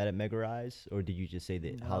record that at Mega Rise, or did you just say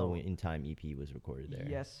the No. Halloween in Time EP was recorded there?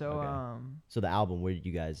 Yes, so Okay. So the album, where did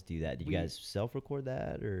you guys do that? Did you we- guys self-record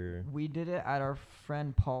that, or? we did it at our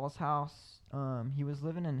friend Paul's house. He was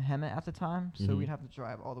living in Hemet at the time, so Mhm. we'd have to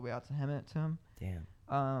drive all the way out to Hemet to him.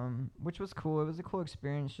 Damn. Which was cool. It was a cool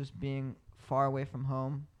experience just being far away from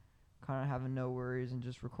home, kind of having no worries and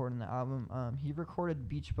just recording the album. He recorded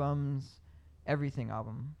Beach Bum's Everything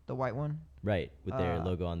album, the white one. Right, with their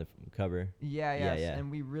logo on the cover. Yeah, Yeah, yes. yeah.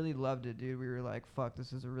 And we really loved it, dude. We were like, fuck,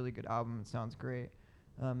 this is a really good album. It sounds great.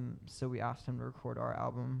 So we asked him to record our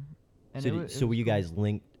album. And So, it wa- did, it so were was you cool. guys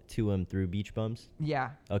linked to him through Beach Bums?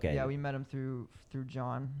 Yeah. Okay. Yeah, we met him through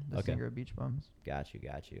John, the Okay. singer of Beach Bums. Got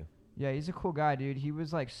you. Yeah, he's a cool guy, dude. He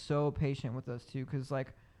was like so patient with us too, 'cause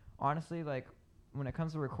like honestly, like when it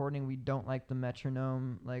comes to recording, we don't like the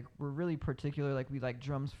metronome. Like we're really particular. Like we like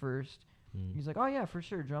drums first. Mm. He's like, oh yeah, for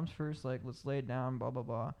sure, drums first. Like let's lay it down, blah blah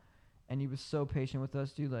blah. And he was so patient with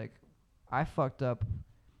us, dude. Like I fucked up,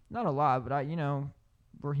 not a lot, but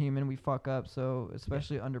we're human, we fuck up. So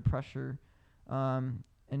especially under pressure.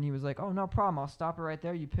 And he was like, oh no problem, I'll stop it right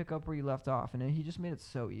there. You pick up where you left off, and he just made it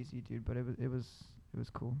so easy, dude. But it was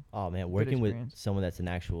cool. Oh man, working with experience. someone that's an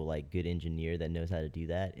actual like good engineer that knows how to do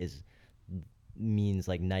that means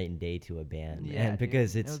like night and day to a band. Yeah, and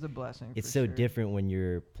because dude, it's it was a blessing. it's for so sure. different when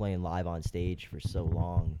you're playing live on stage for so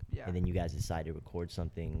long, Yeah. and then you guys decide to record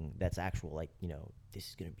something that's actual, like, this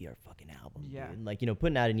is gonna be our fucking album. Yeah. Dude. Like,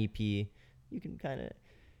 putting out an EP, you can kind of,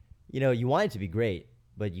 you want it to be great,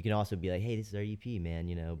 but you can also be like, hey, this is our EP, man.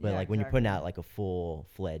 But Yeah, like when you're putting exactly. out like a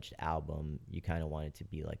full-fledged album, you kind of want it to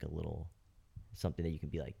be like a little something that you can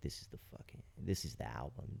be like, this is the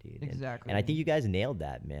album, dude. Exactly. And I think you guys nailed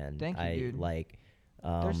that, man. Thank you, dude. Like,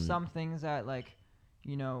 There's some things that like,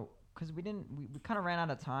 because we kind of ran out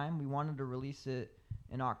of time. We wanted to release it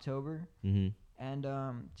in October, mhm. and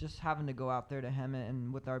just having to go out there to Hemet,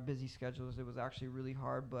 and with our busy schedules, it was actually really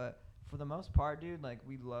hard. But for the most part, dude, like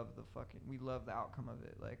we love the outcome of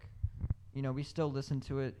it. Like, we still listen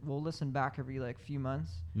to it. We'll listen back every like few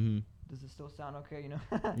months. Mhm. Does it still sound okay?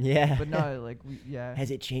 Yeah. But no, like yeah.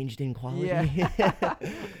 Has it changed in quality? Yeah.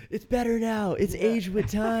 It's better now. It's Yeah. aged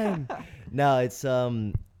with time. No, it's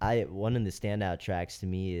one of the standout tracks to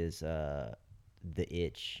me is The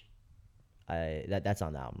Itch. That's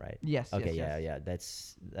on the album, right? Yes. Okay, yes, yeah.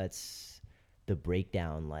 That's the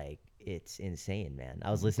breakdown, like it's insane, man.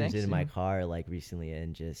 I was listening to it Thanks, in my dude. car like recently,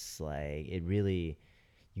 and just like it really,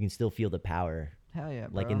 you can still feel the power Hell yeah,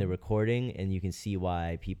 bro. like in the recording, and you can see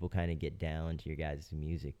why people kind of get down to your guys'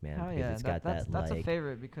 music, man. Hell because yeah, it's got that's that a like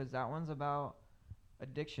favorite, because that one's about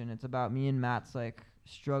addiction. It's about me and Matt's like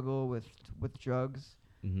struggle with drugs.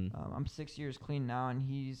 mhm. I'm 6 years clean now, and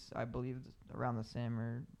he's, I believe, around the same,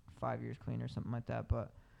 or 5 years clean or something like that.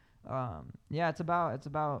 But yeah, it's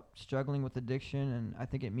about struggling with addiction, and I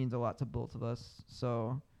think it means a lot to both of us.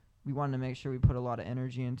 So we wanted to make sure we put a lot of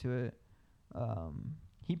energy into it.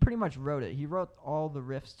 He pretty much wrote it. He wrote all the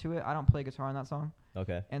riffs to it. I don't play guitar on that song,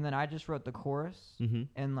 Okay. and then I just wrote the chorus Mhm.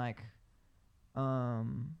 and like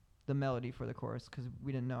the melody for the chorus, because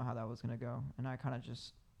we didn't know how that was gonna go, and I kind of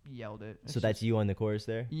just yelled it. So that's you on the chorus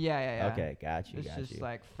there? Yeah. Okay, got you. It's just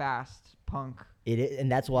like fast punk. It is,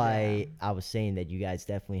 and that's why Yeah. I was saying that you guys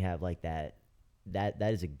definitely have like that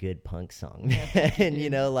is a good punk song. Yeah, thank you, And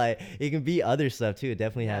dude. like it can be other stuff too. It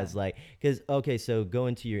definitely Yeah. has like, because okay, so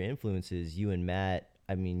going to your influences, you and Matt,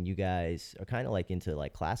 I mean, you guys are kind of like into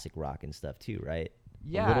like classic rock and stuff too, right?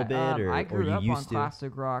 Yeah, little bit, I or grew you up on used to?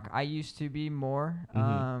 classic rock. I used to be more,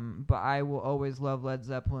 Mhm. but I will always love Led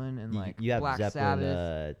Zeppelin and like you have Black Zeppelin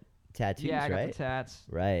Sabbath. tattoos, Yeah, I got right? the tats.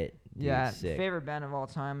 Right. Dude, Yeah, sick. favorite band of all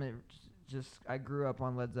time. I grew up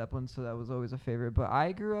on Led Zeppelin, so that was always a favorite. But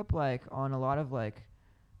I grew up like on a lot of like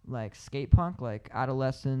like skate punk, like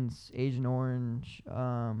Adolescence, Agent Orange,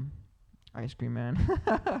 Ice Cream Man.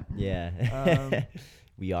 Yeah.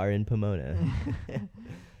 We are in Pomona.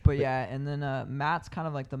 But yeah, and then Matt's kind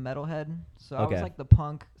of like the metalhead. So I was Okay. like the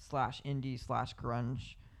punk slash indie slash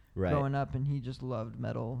grunge Right. growing up, and he just loved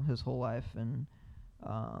metal his whole life. And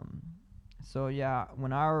so yeah,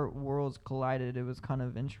 when our worlds collided, it was kind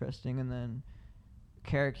of interesting. And then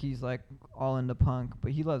Carrick, he's like all into punk,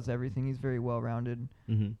 but he loves everything. He's very well rounded.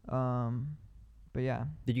 Mm-hmm. But yeah,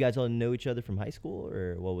 Did you guys all know each other from high school,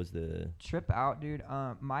 or what was the? trip out, dude.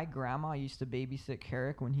 My grandma used to babysit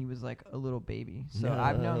Carrick when he was like a little baby. So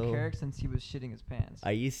I've known No. Carrick since he was shitting his pants.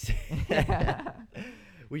 Are you? Yeah.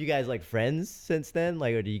 Were you guys like friends since then?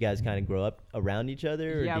 Like, or did you guys kind of grow up around each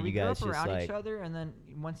other? Or Yeah, did we you grew guys up just around like? each other, and then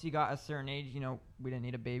once he got a certain age, we didn't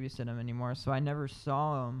need to babysit him anymore. So I never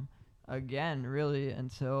saw him again, really,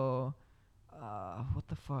 until what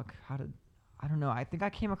the fuck? I don't know. I think I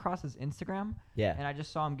came across his Instagram, Yeah. and I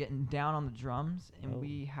just saw him getting down on the drums, and Oh.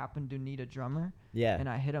 we happened to need a drummer, Yeah. and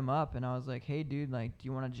I hit him up, and I was like, "Hey, dude, like, do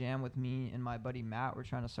you want to jam with me and my buddy Matt? We're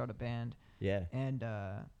trying to start a band." Yeah. And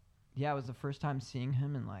yeah, it was the first time seeing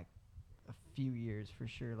him in like a few years for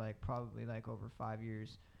sure, like probably like over 5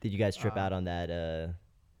 years. Did you guys trip out on that?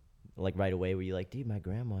 Like right away, were you like, dude, my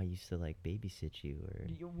grandma used to like babysit you, or?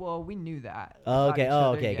 Well, we knew that. Oh, about okay. each Oh,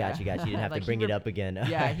 other, okay. yeah. Got you. You didn't have Like, to he bring it up again.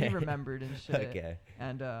 Yeah, he remembered and shit. Okay.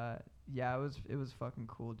 And yeah, it was fucking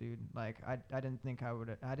cool, dude. Like I didn't think I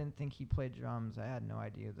didn't think he played drums. I had no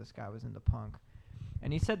idea this guy was into punk.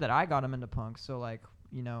 And he said that I got him into punk. So like,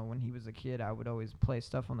 when he was a kid, I would always play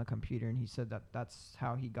stuff on the computer, and he said that that's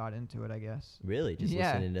how he got into it, I guess. Really? Just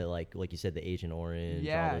Yeah. listening to like you said, the Agent Orange,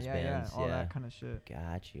 Yeah, all those bands. all that kind of shit.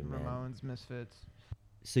 Got you, man. Ramones, Misfits.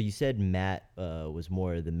 So you said Matt was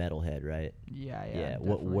more the metalhead, right? Yeah.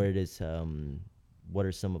 What definitely. where does what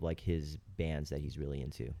are some of like his bands that he's really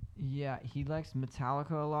into? Yeah, he likes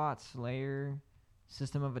Metallica a lot, Slayer,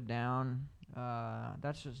 System of a Down.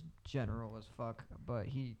 That's just general as fuck. But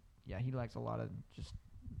he likes a lot of just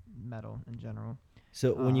metal in general.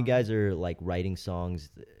 So when you Um, guys are like writing songs,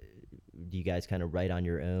 do you guys kind of write on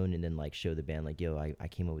your own and then like show the band like, yo, I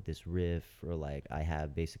came up with this riff, or like I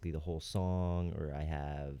have basically the whole song, or I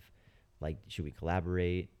have like, should we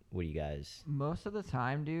collaborate? What do you guys? Most of the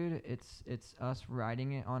time, dude, it's us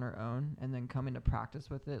writing it on our own and then coming to practice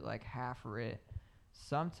with it like half written.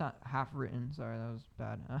 Sorry, that was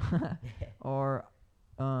bad. Or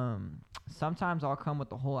sometimes I'll come with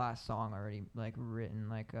the whole ass song already like written.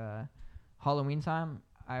 Like Halloween Time,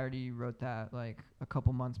 I already wrote that like a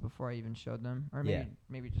couple months before I even showed them, or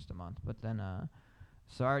maybe just a month. But then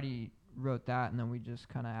so I already wrote that, and then we just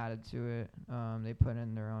kind of added to it. They put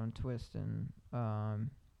in their own twist, and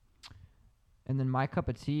then My Cup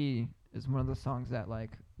of Tea is one of the songs that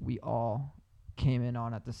like we all came in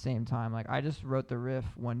on at the same time. Like I just wrote the riff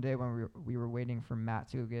one day when we were waiting for Matt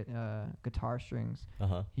to get guitar strings.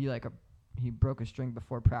 Uh-huh. He broke a string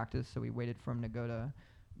before practice, so we waited for him to go to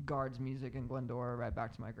Guards Music in Glendora, right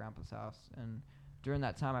back to my grandpa's house. And during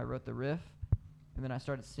that time, I wrote the riff, and then I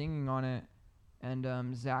started singing on it.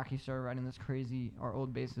 And Zach, he started writing this crazy. Our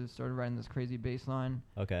old bassist started writing this crazy bass line.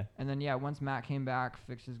 Okay. And then yeah, once Matt came back,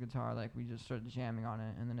 fixed his guitar, like we just started jamming on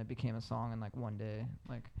it, and then it became a song in like one day.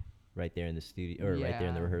 Like Right there in the studio, or right there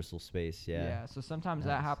in the Yeah. rehearsal space. Yeah. So sometimes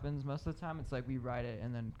that Nice. happens. Most of the time, it's like we write it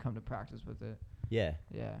and then come to practice with it. Yeah.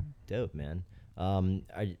 Yeah. Dope, man.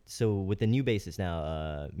 So with the new bassist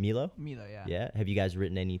now, Milo. Milo, yeah. Yeah. Have you guys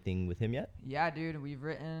written anything with him yet? Yeah, dude,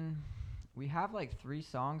 we have like 3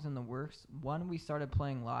 songs in the works. One we started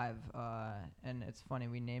playing live, and it's funny,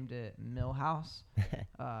 we named it Millhouse.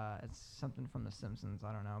 It's something from The Simpsons,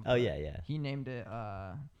 I don't know. Oh but yeah. He named it,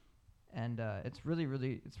 and it's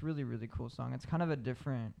really cool song. It's kind of a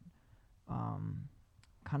different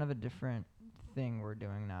thing we're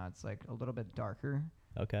doing now. It's like a little bit darker.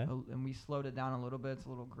 Okay. And we slowed it down a little bit. It's a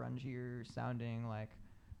little grungier sounding. Like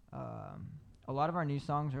a lot of our new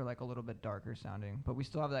songs are like a little bit darker sounding, but we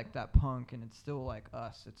still have like that punk, and it's still like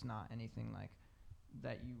us. It's not anything like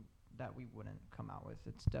that we wouldn't come out with.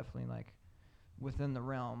 It's definitely like within the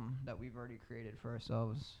realm that we've already created for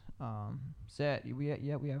ourselves. So we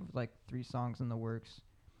have like 3 songs in the works.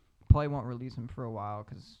 Probably won't release them for a while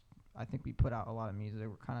because I think we put out a lot of music.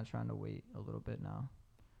 We're kind of trying to wait a little bit now.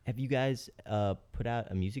 Have you guys put out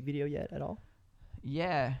a music video yet at all?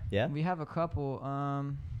 Yeah. Yeah? We have a couple.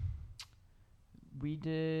 We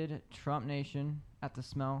did Trump Nation at the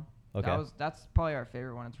Smell. Okay. That's probably our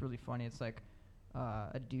favorite one. It's really funny. It's like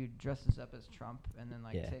a dude dresses up as Trump and then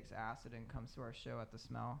like Yeah. takes acid and comes to our show at the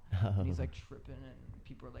Smell. Oh. And he's like tripping and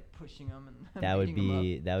people are like pushing him and That would beating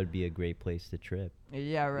him up. that would be a great place to trip.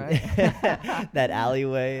 Yeah, right. That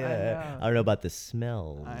alleyway. I know. I don't know about the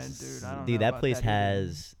smells. Dude, I don't Dude, know that about place that either.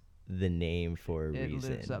 has the name for a It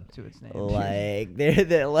reason. lives up to its name. Like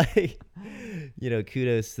they're like,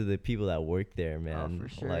 kudos to the people that work there, man. for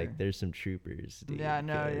sure. Like there's some troopers. Dude, Yeah,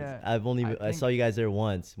 no, 'cause yeah. I saw think- you guys there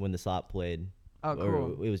once when the Slop played. Oh, cool.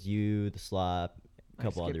 Or it was you, the Slop, a Like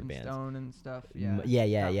couple other Skip and bands. Stone and stuff. Yeah, Yeah.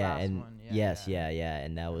 yeah, That yeah, last and one, yes, yeah,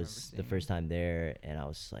 and that remember was the seeing first it. time there, and I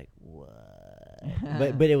was just like,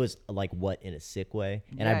 what? but it was like what in a sick way.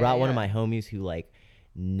 And I Yeah, brought one of yeah. my homies who like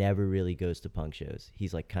never really goes to punk shows.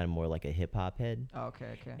 He's like kind of more like a hip hop head. Oh,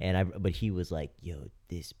 okay. And but he was like, "Yo,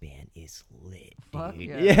 this band is lit, Fuck dude."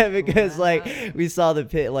 yeah, Yeah, that's cool, because man. like we saw the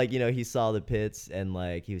pit, like he saw the pits, and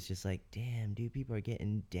like he was just like, "Damn, dude, people are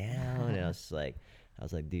getting down." And I was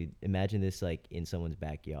like, dude, imagine this like in someone's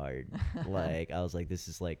backyard. Like I was like, this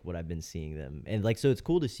is like what I've been seeing them, and like so it's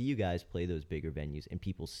cool to see you guys play those bigger venues and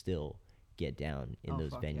people still get down in Oh,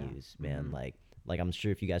 those fuck yeah. venues, man. Mhm. Like I'm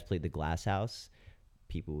sure if you guys played the Glass House,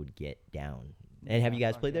 people would get down. And have Yeah, you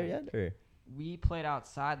guys fuck played there yeah. yet, or? We played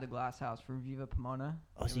outside the Glass House for Viva Pomona.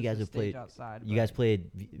 Oh, so It you was guys a have stage played. outside. You guys but played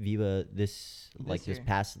Viva this year.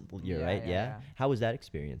 past year, Yeah, right? yeah, Yeah. yeah. How was that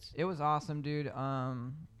experience? It was awesome, dude.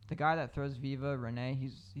 The guy that throws Viva, Renee,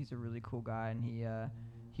 he's a really cool guy, and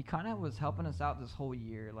he kind of was helping us out this whole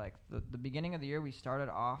year. Like the beginning of the year, we started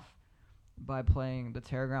off by playing the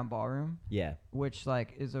Terraground Ballroom, Yeah. which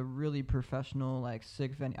like is a really professional, like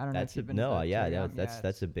sick venue. I don't know That's if you've been no, to the yeah, Terraground.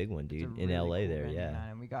 that's a big one, it's a dude. In really LA cool there, venue, yeah. man,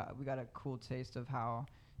 and we got a cool taste of how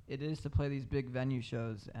it is to play these big venue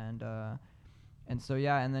shows, and so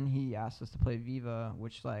yeah, and then he asked us to play Viva,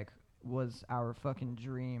 which like was our fucking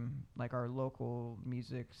dream, like our local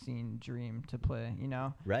music scene dream to play,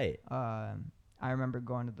 Right. I remember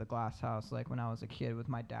going to the Glass House like when I was a kid with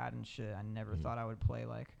my dad and shit. I never Mhm. thought I would play,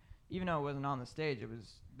 like, even though it wasn't on the stage, it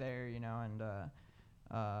was there, and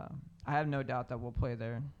I have no doubt that we'll play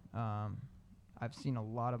there. I've seen a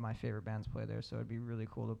lot of my favorite bands play there, so it'd be really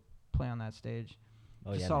cool to play on that stage.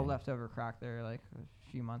 Oh Just yeah. saw man. Leftover Crack there like a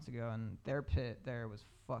few months ago, and their pit there was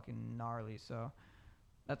fucking gnarly. So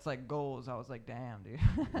that's like goals. I was like, damn, dude.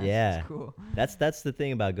 That's Yeah. cool. That's the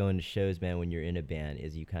thing about going to shows, man. When you're in a band,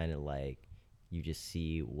 is you kind of like you just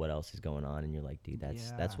see what else is going on, and you're like, dude,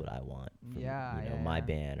 that's Yeah. what I want. From, Yeah, yeah, my yeah.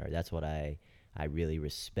 band, or that's what I really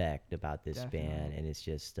respect about this band, Definitely. and it's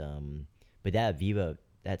just but that Viva,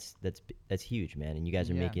 that's huge, man. And you guys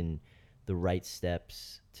are Yeah. making the right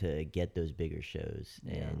steps to get those bigger shows,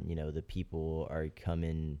 Yeah. and the people are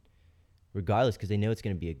coming regardless because they know it's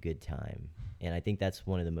going to be a good time. And I think that's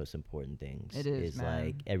one of the most important things. It is, man.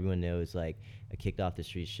 like everyone knows like a Kicked Off the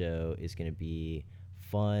Street show is going to be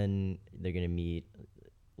fun. They're going to meet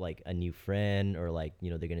like a new friend, or like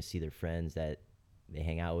they're going to see their friends that they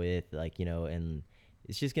hang out with, and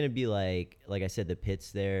it's just going to be like I said, the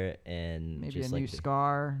pits there, and Maybe just a like new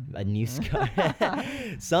scar. a new scar,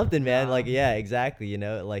 something, man. Nah. Like, yeah, exactly.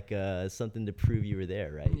 Like something to prove you were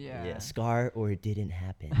there, right? Yeah. Scar, or it didn't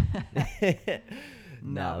happen.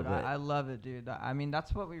 No, but I love it, dude. I mean,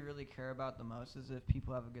 that's what we really care about the most, is if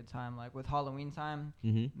people have a good time. Like with Halloween time,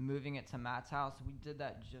 moving it to Matt's house, we did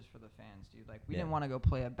that just for the fans, dude. Like we Yeah. didn't want to go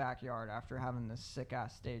play a backyard after having this sick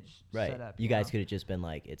ass stage Right. set up. You guys know? could have just been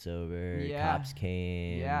like, it's over. Yeah. Cops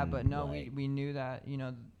came. Yeah, but no, like, we knew that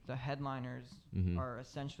the headliners Mhm. are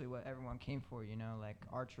essentially what everyone came for. Like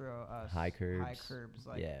Arturo, us, High Curbs. High Curbs.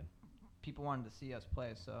 Like yeah, people wanted to see us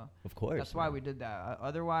play, so. of course. That's why man. we did that.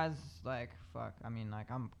 Otherwise, like, fuck. I mean,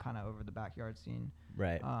 like, I'm kind of over the backyard scene.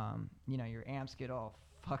 Right. Your amps get all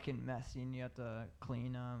fucking messy, and you have to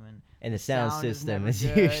clean them, And the sound sound is system never is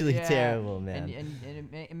good, usually yeah. terrible, man.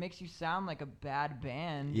 and it makes you sound like a bad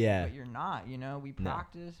band. Yeah. But you're not. We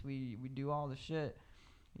practice. We do all the shit.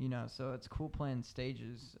 So it's cool playing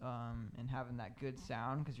stages and having that good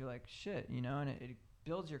sound, because you're like, shit, and it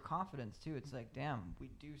builds your confidence too. It's like, damn, we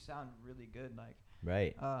do sound really good. Like.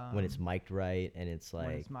 Right. When it's mic'd right, and it's when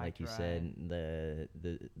like it's like mic'd you right. said,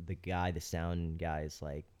 the guy, the sound guy is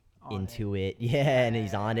like On into it. Yeah, and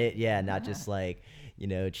he's on Yeah. it. Yeah, not just like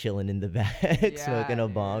chilling in the back smoking Yeah, a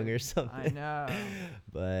bong dude. or something. I know.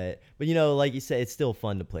 But like you said, it's still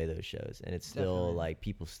fun to play those shows, and it's still Definitely. like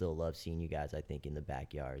people still love seeing you guys, I think, in the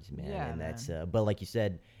backyards, man. Yeah, and that's but like you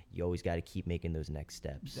said, you always got to keep making those next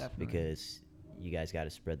steps. Definitely. Because you guys got to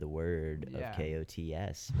spread the word Yeah. of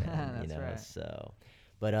KOTS, man. That's right. So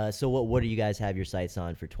but so what do you guys have your sights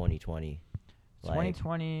on for 2020?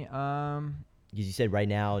 2020. because you said right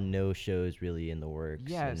now no shows really in the works,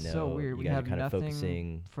 Yeah, and it's so no, weird. you We guys are have kind of nothing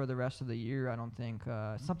focusing. for the rest of the year. I don't think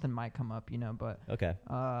something might come up, but Okay.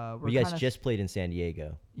 we're Well, you guys kind of just played in San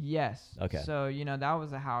Diego. yes. Okay. So that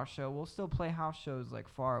was a house show. We'll still play house shows like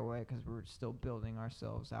far away because we're still building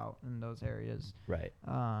ourselves out in those areas. Right.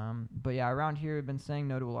 But yeah, around here we've been saying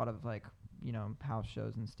no to a lot of like house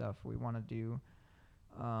shows and stuff. We want to do.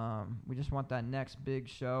 We just want that next big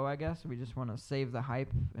show, I guess. We just want to save the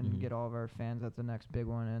hype and Mhm. get all of our fans at the next big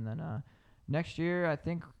one, and then next year I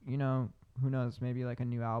think who knows, maybe like a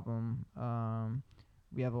new album.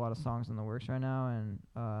 We have a lot of songs in the works right now, and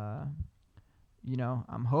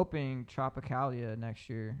I'm hoping Tropicalia next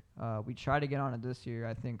year. We try to get on it this year.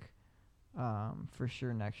 I think for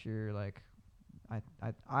sure next year. Like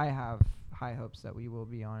I have high hopes that we will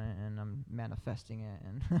be on it, and I'm manifesting it.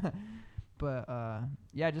 And but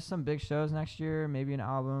yeah, just some big shows next year. Maybe an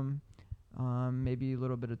album. Maybe a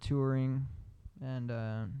little bit of touring, and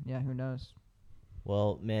yeah, who knows.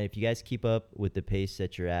 Well, man, if you guys keep up with the pace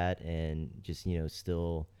that you're at, and just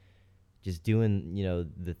still just doing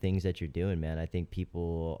the things that you're doing, man, I think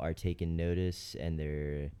people are taking notice, and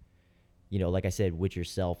they're like I said, with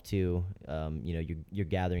yourself too, you're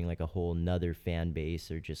gathering like a whole nother fan base,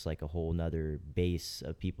 or just like a whole nother base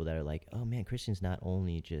of people that are like, oh man, Christian's not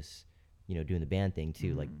only just doing the band thing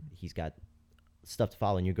too, like he's got stuff to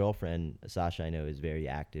follow. And your girlfriend Sasha, I know, is very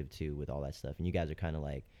active too with all that stuff, and you guys are kind of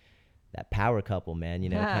like that power couple, man,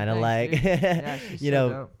 kind of like yeah, she's so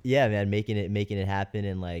dope. yeah, man, making it happen.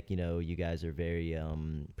 And like you guys are very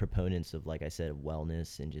proponents of, like I said, of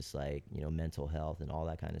wellness, and just like mental health and all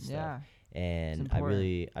that kind of stuff. Yeah. And I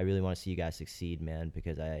really want to see you guys succeed, man,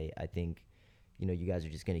 because I think you guys are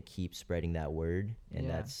just going to keep spreading that word, and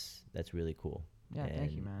Yeah. that's really cool. Yeah, And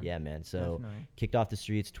thank you, man. yeah, man, so Definitely. Kicked Off the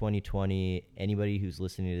Streets 2020. Anybody who's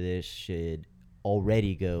listening to this should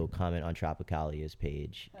already go comment on Tropicalia's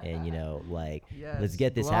page, and like, Yes, let's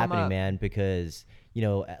get this blow 'em happening, up. man, because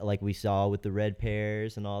like we saw with the Red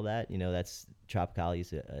Pears and all that, that's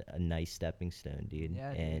Tropicalia's a nice stepping stone, dude.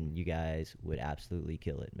 Yeah, dude. And you guys would absolutely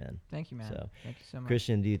kill it, man. Thank you, man. So, Thank you so much.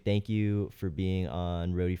 Christian, dude, thank you for being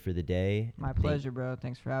on Roadie for the Day. My pleasure, bro.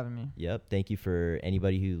 Thanks for having me. Yep. Thank you for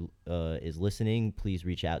anybody who is listening. Please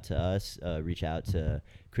reach out to us. Reach out to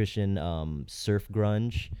Christian Surf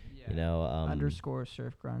Grunge. Underscore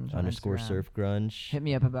surf grunge. on Underscore Instagram. Surf Grunge. Hit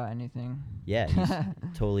me up about anything. Yeah, he's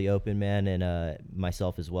totally open, man, and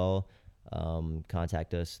myself as well.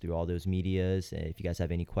 Contact us through all those medias, and if you guys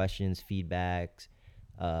have any questions, feedbacks,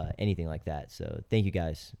 anything like that. So thank you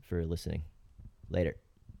guys for listening. Later.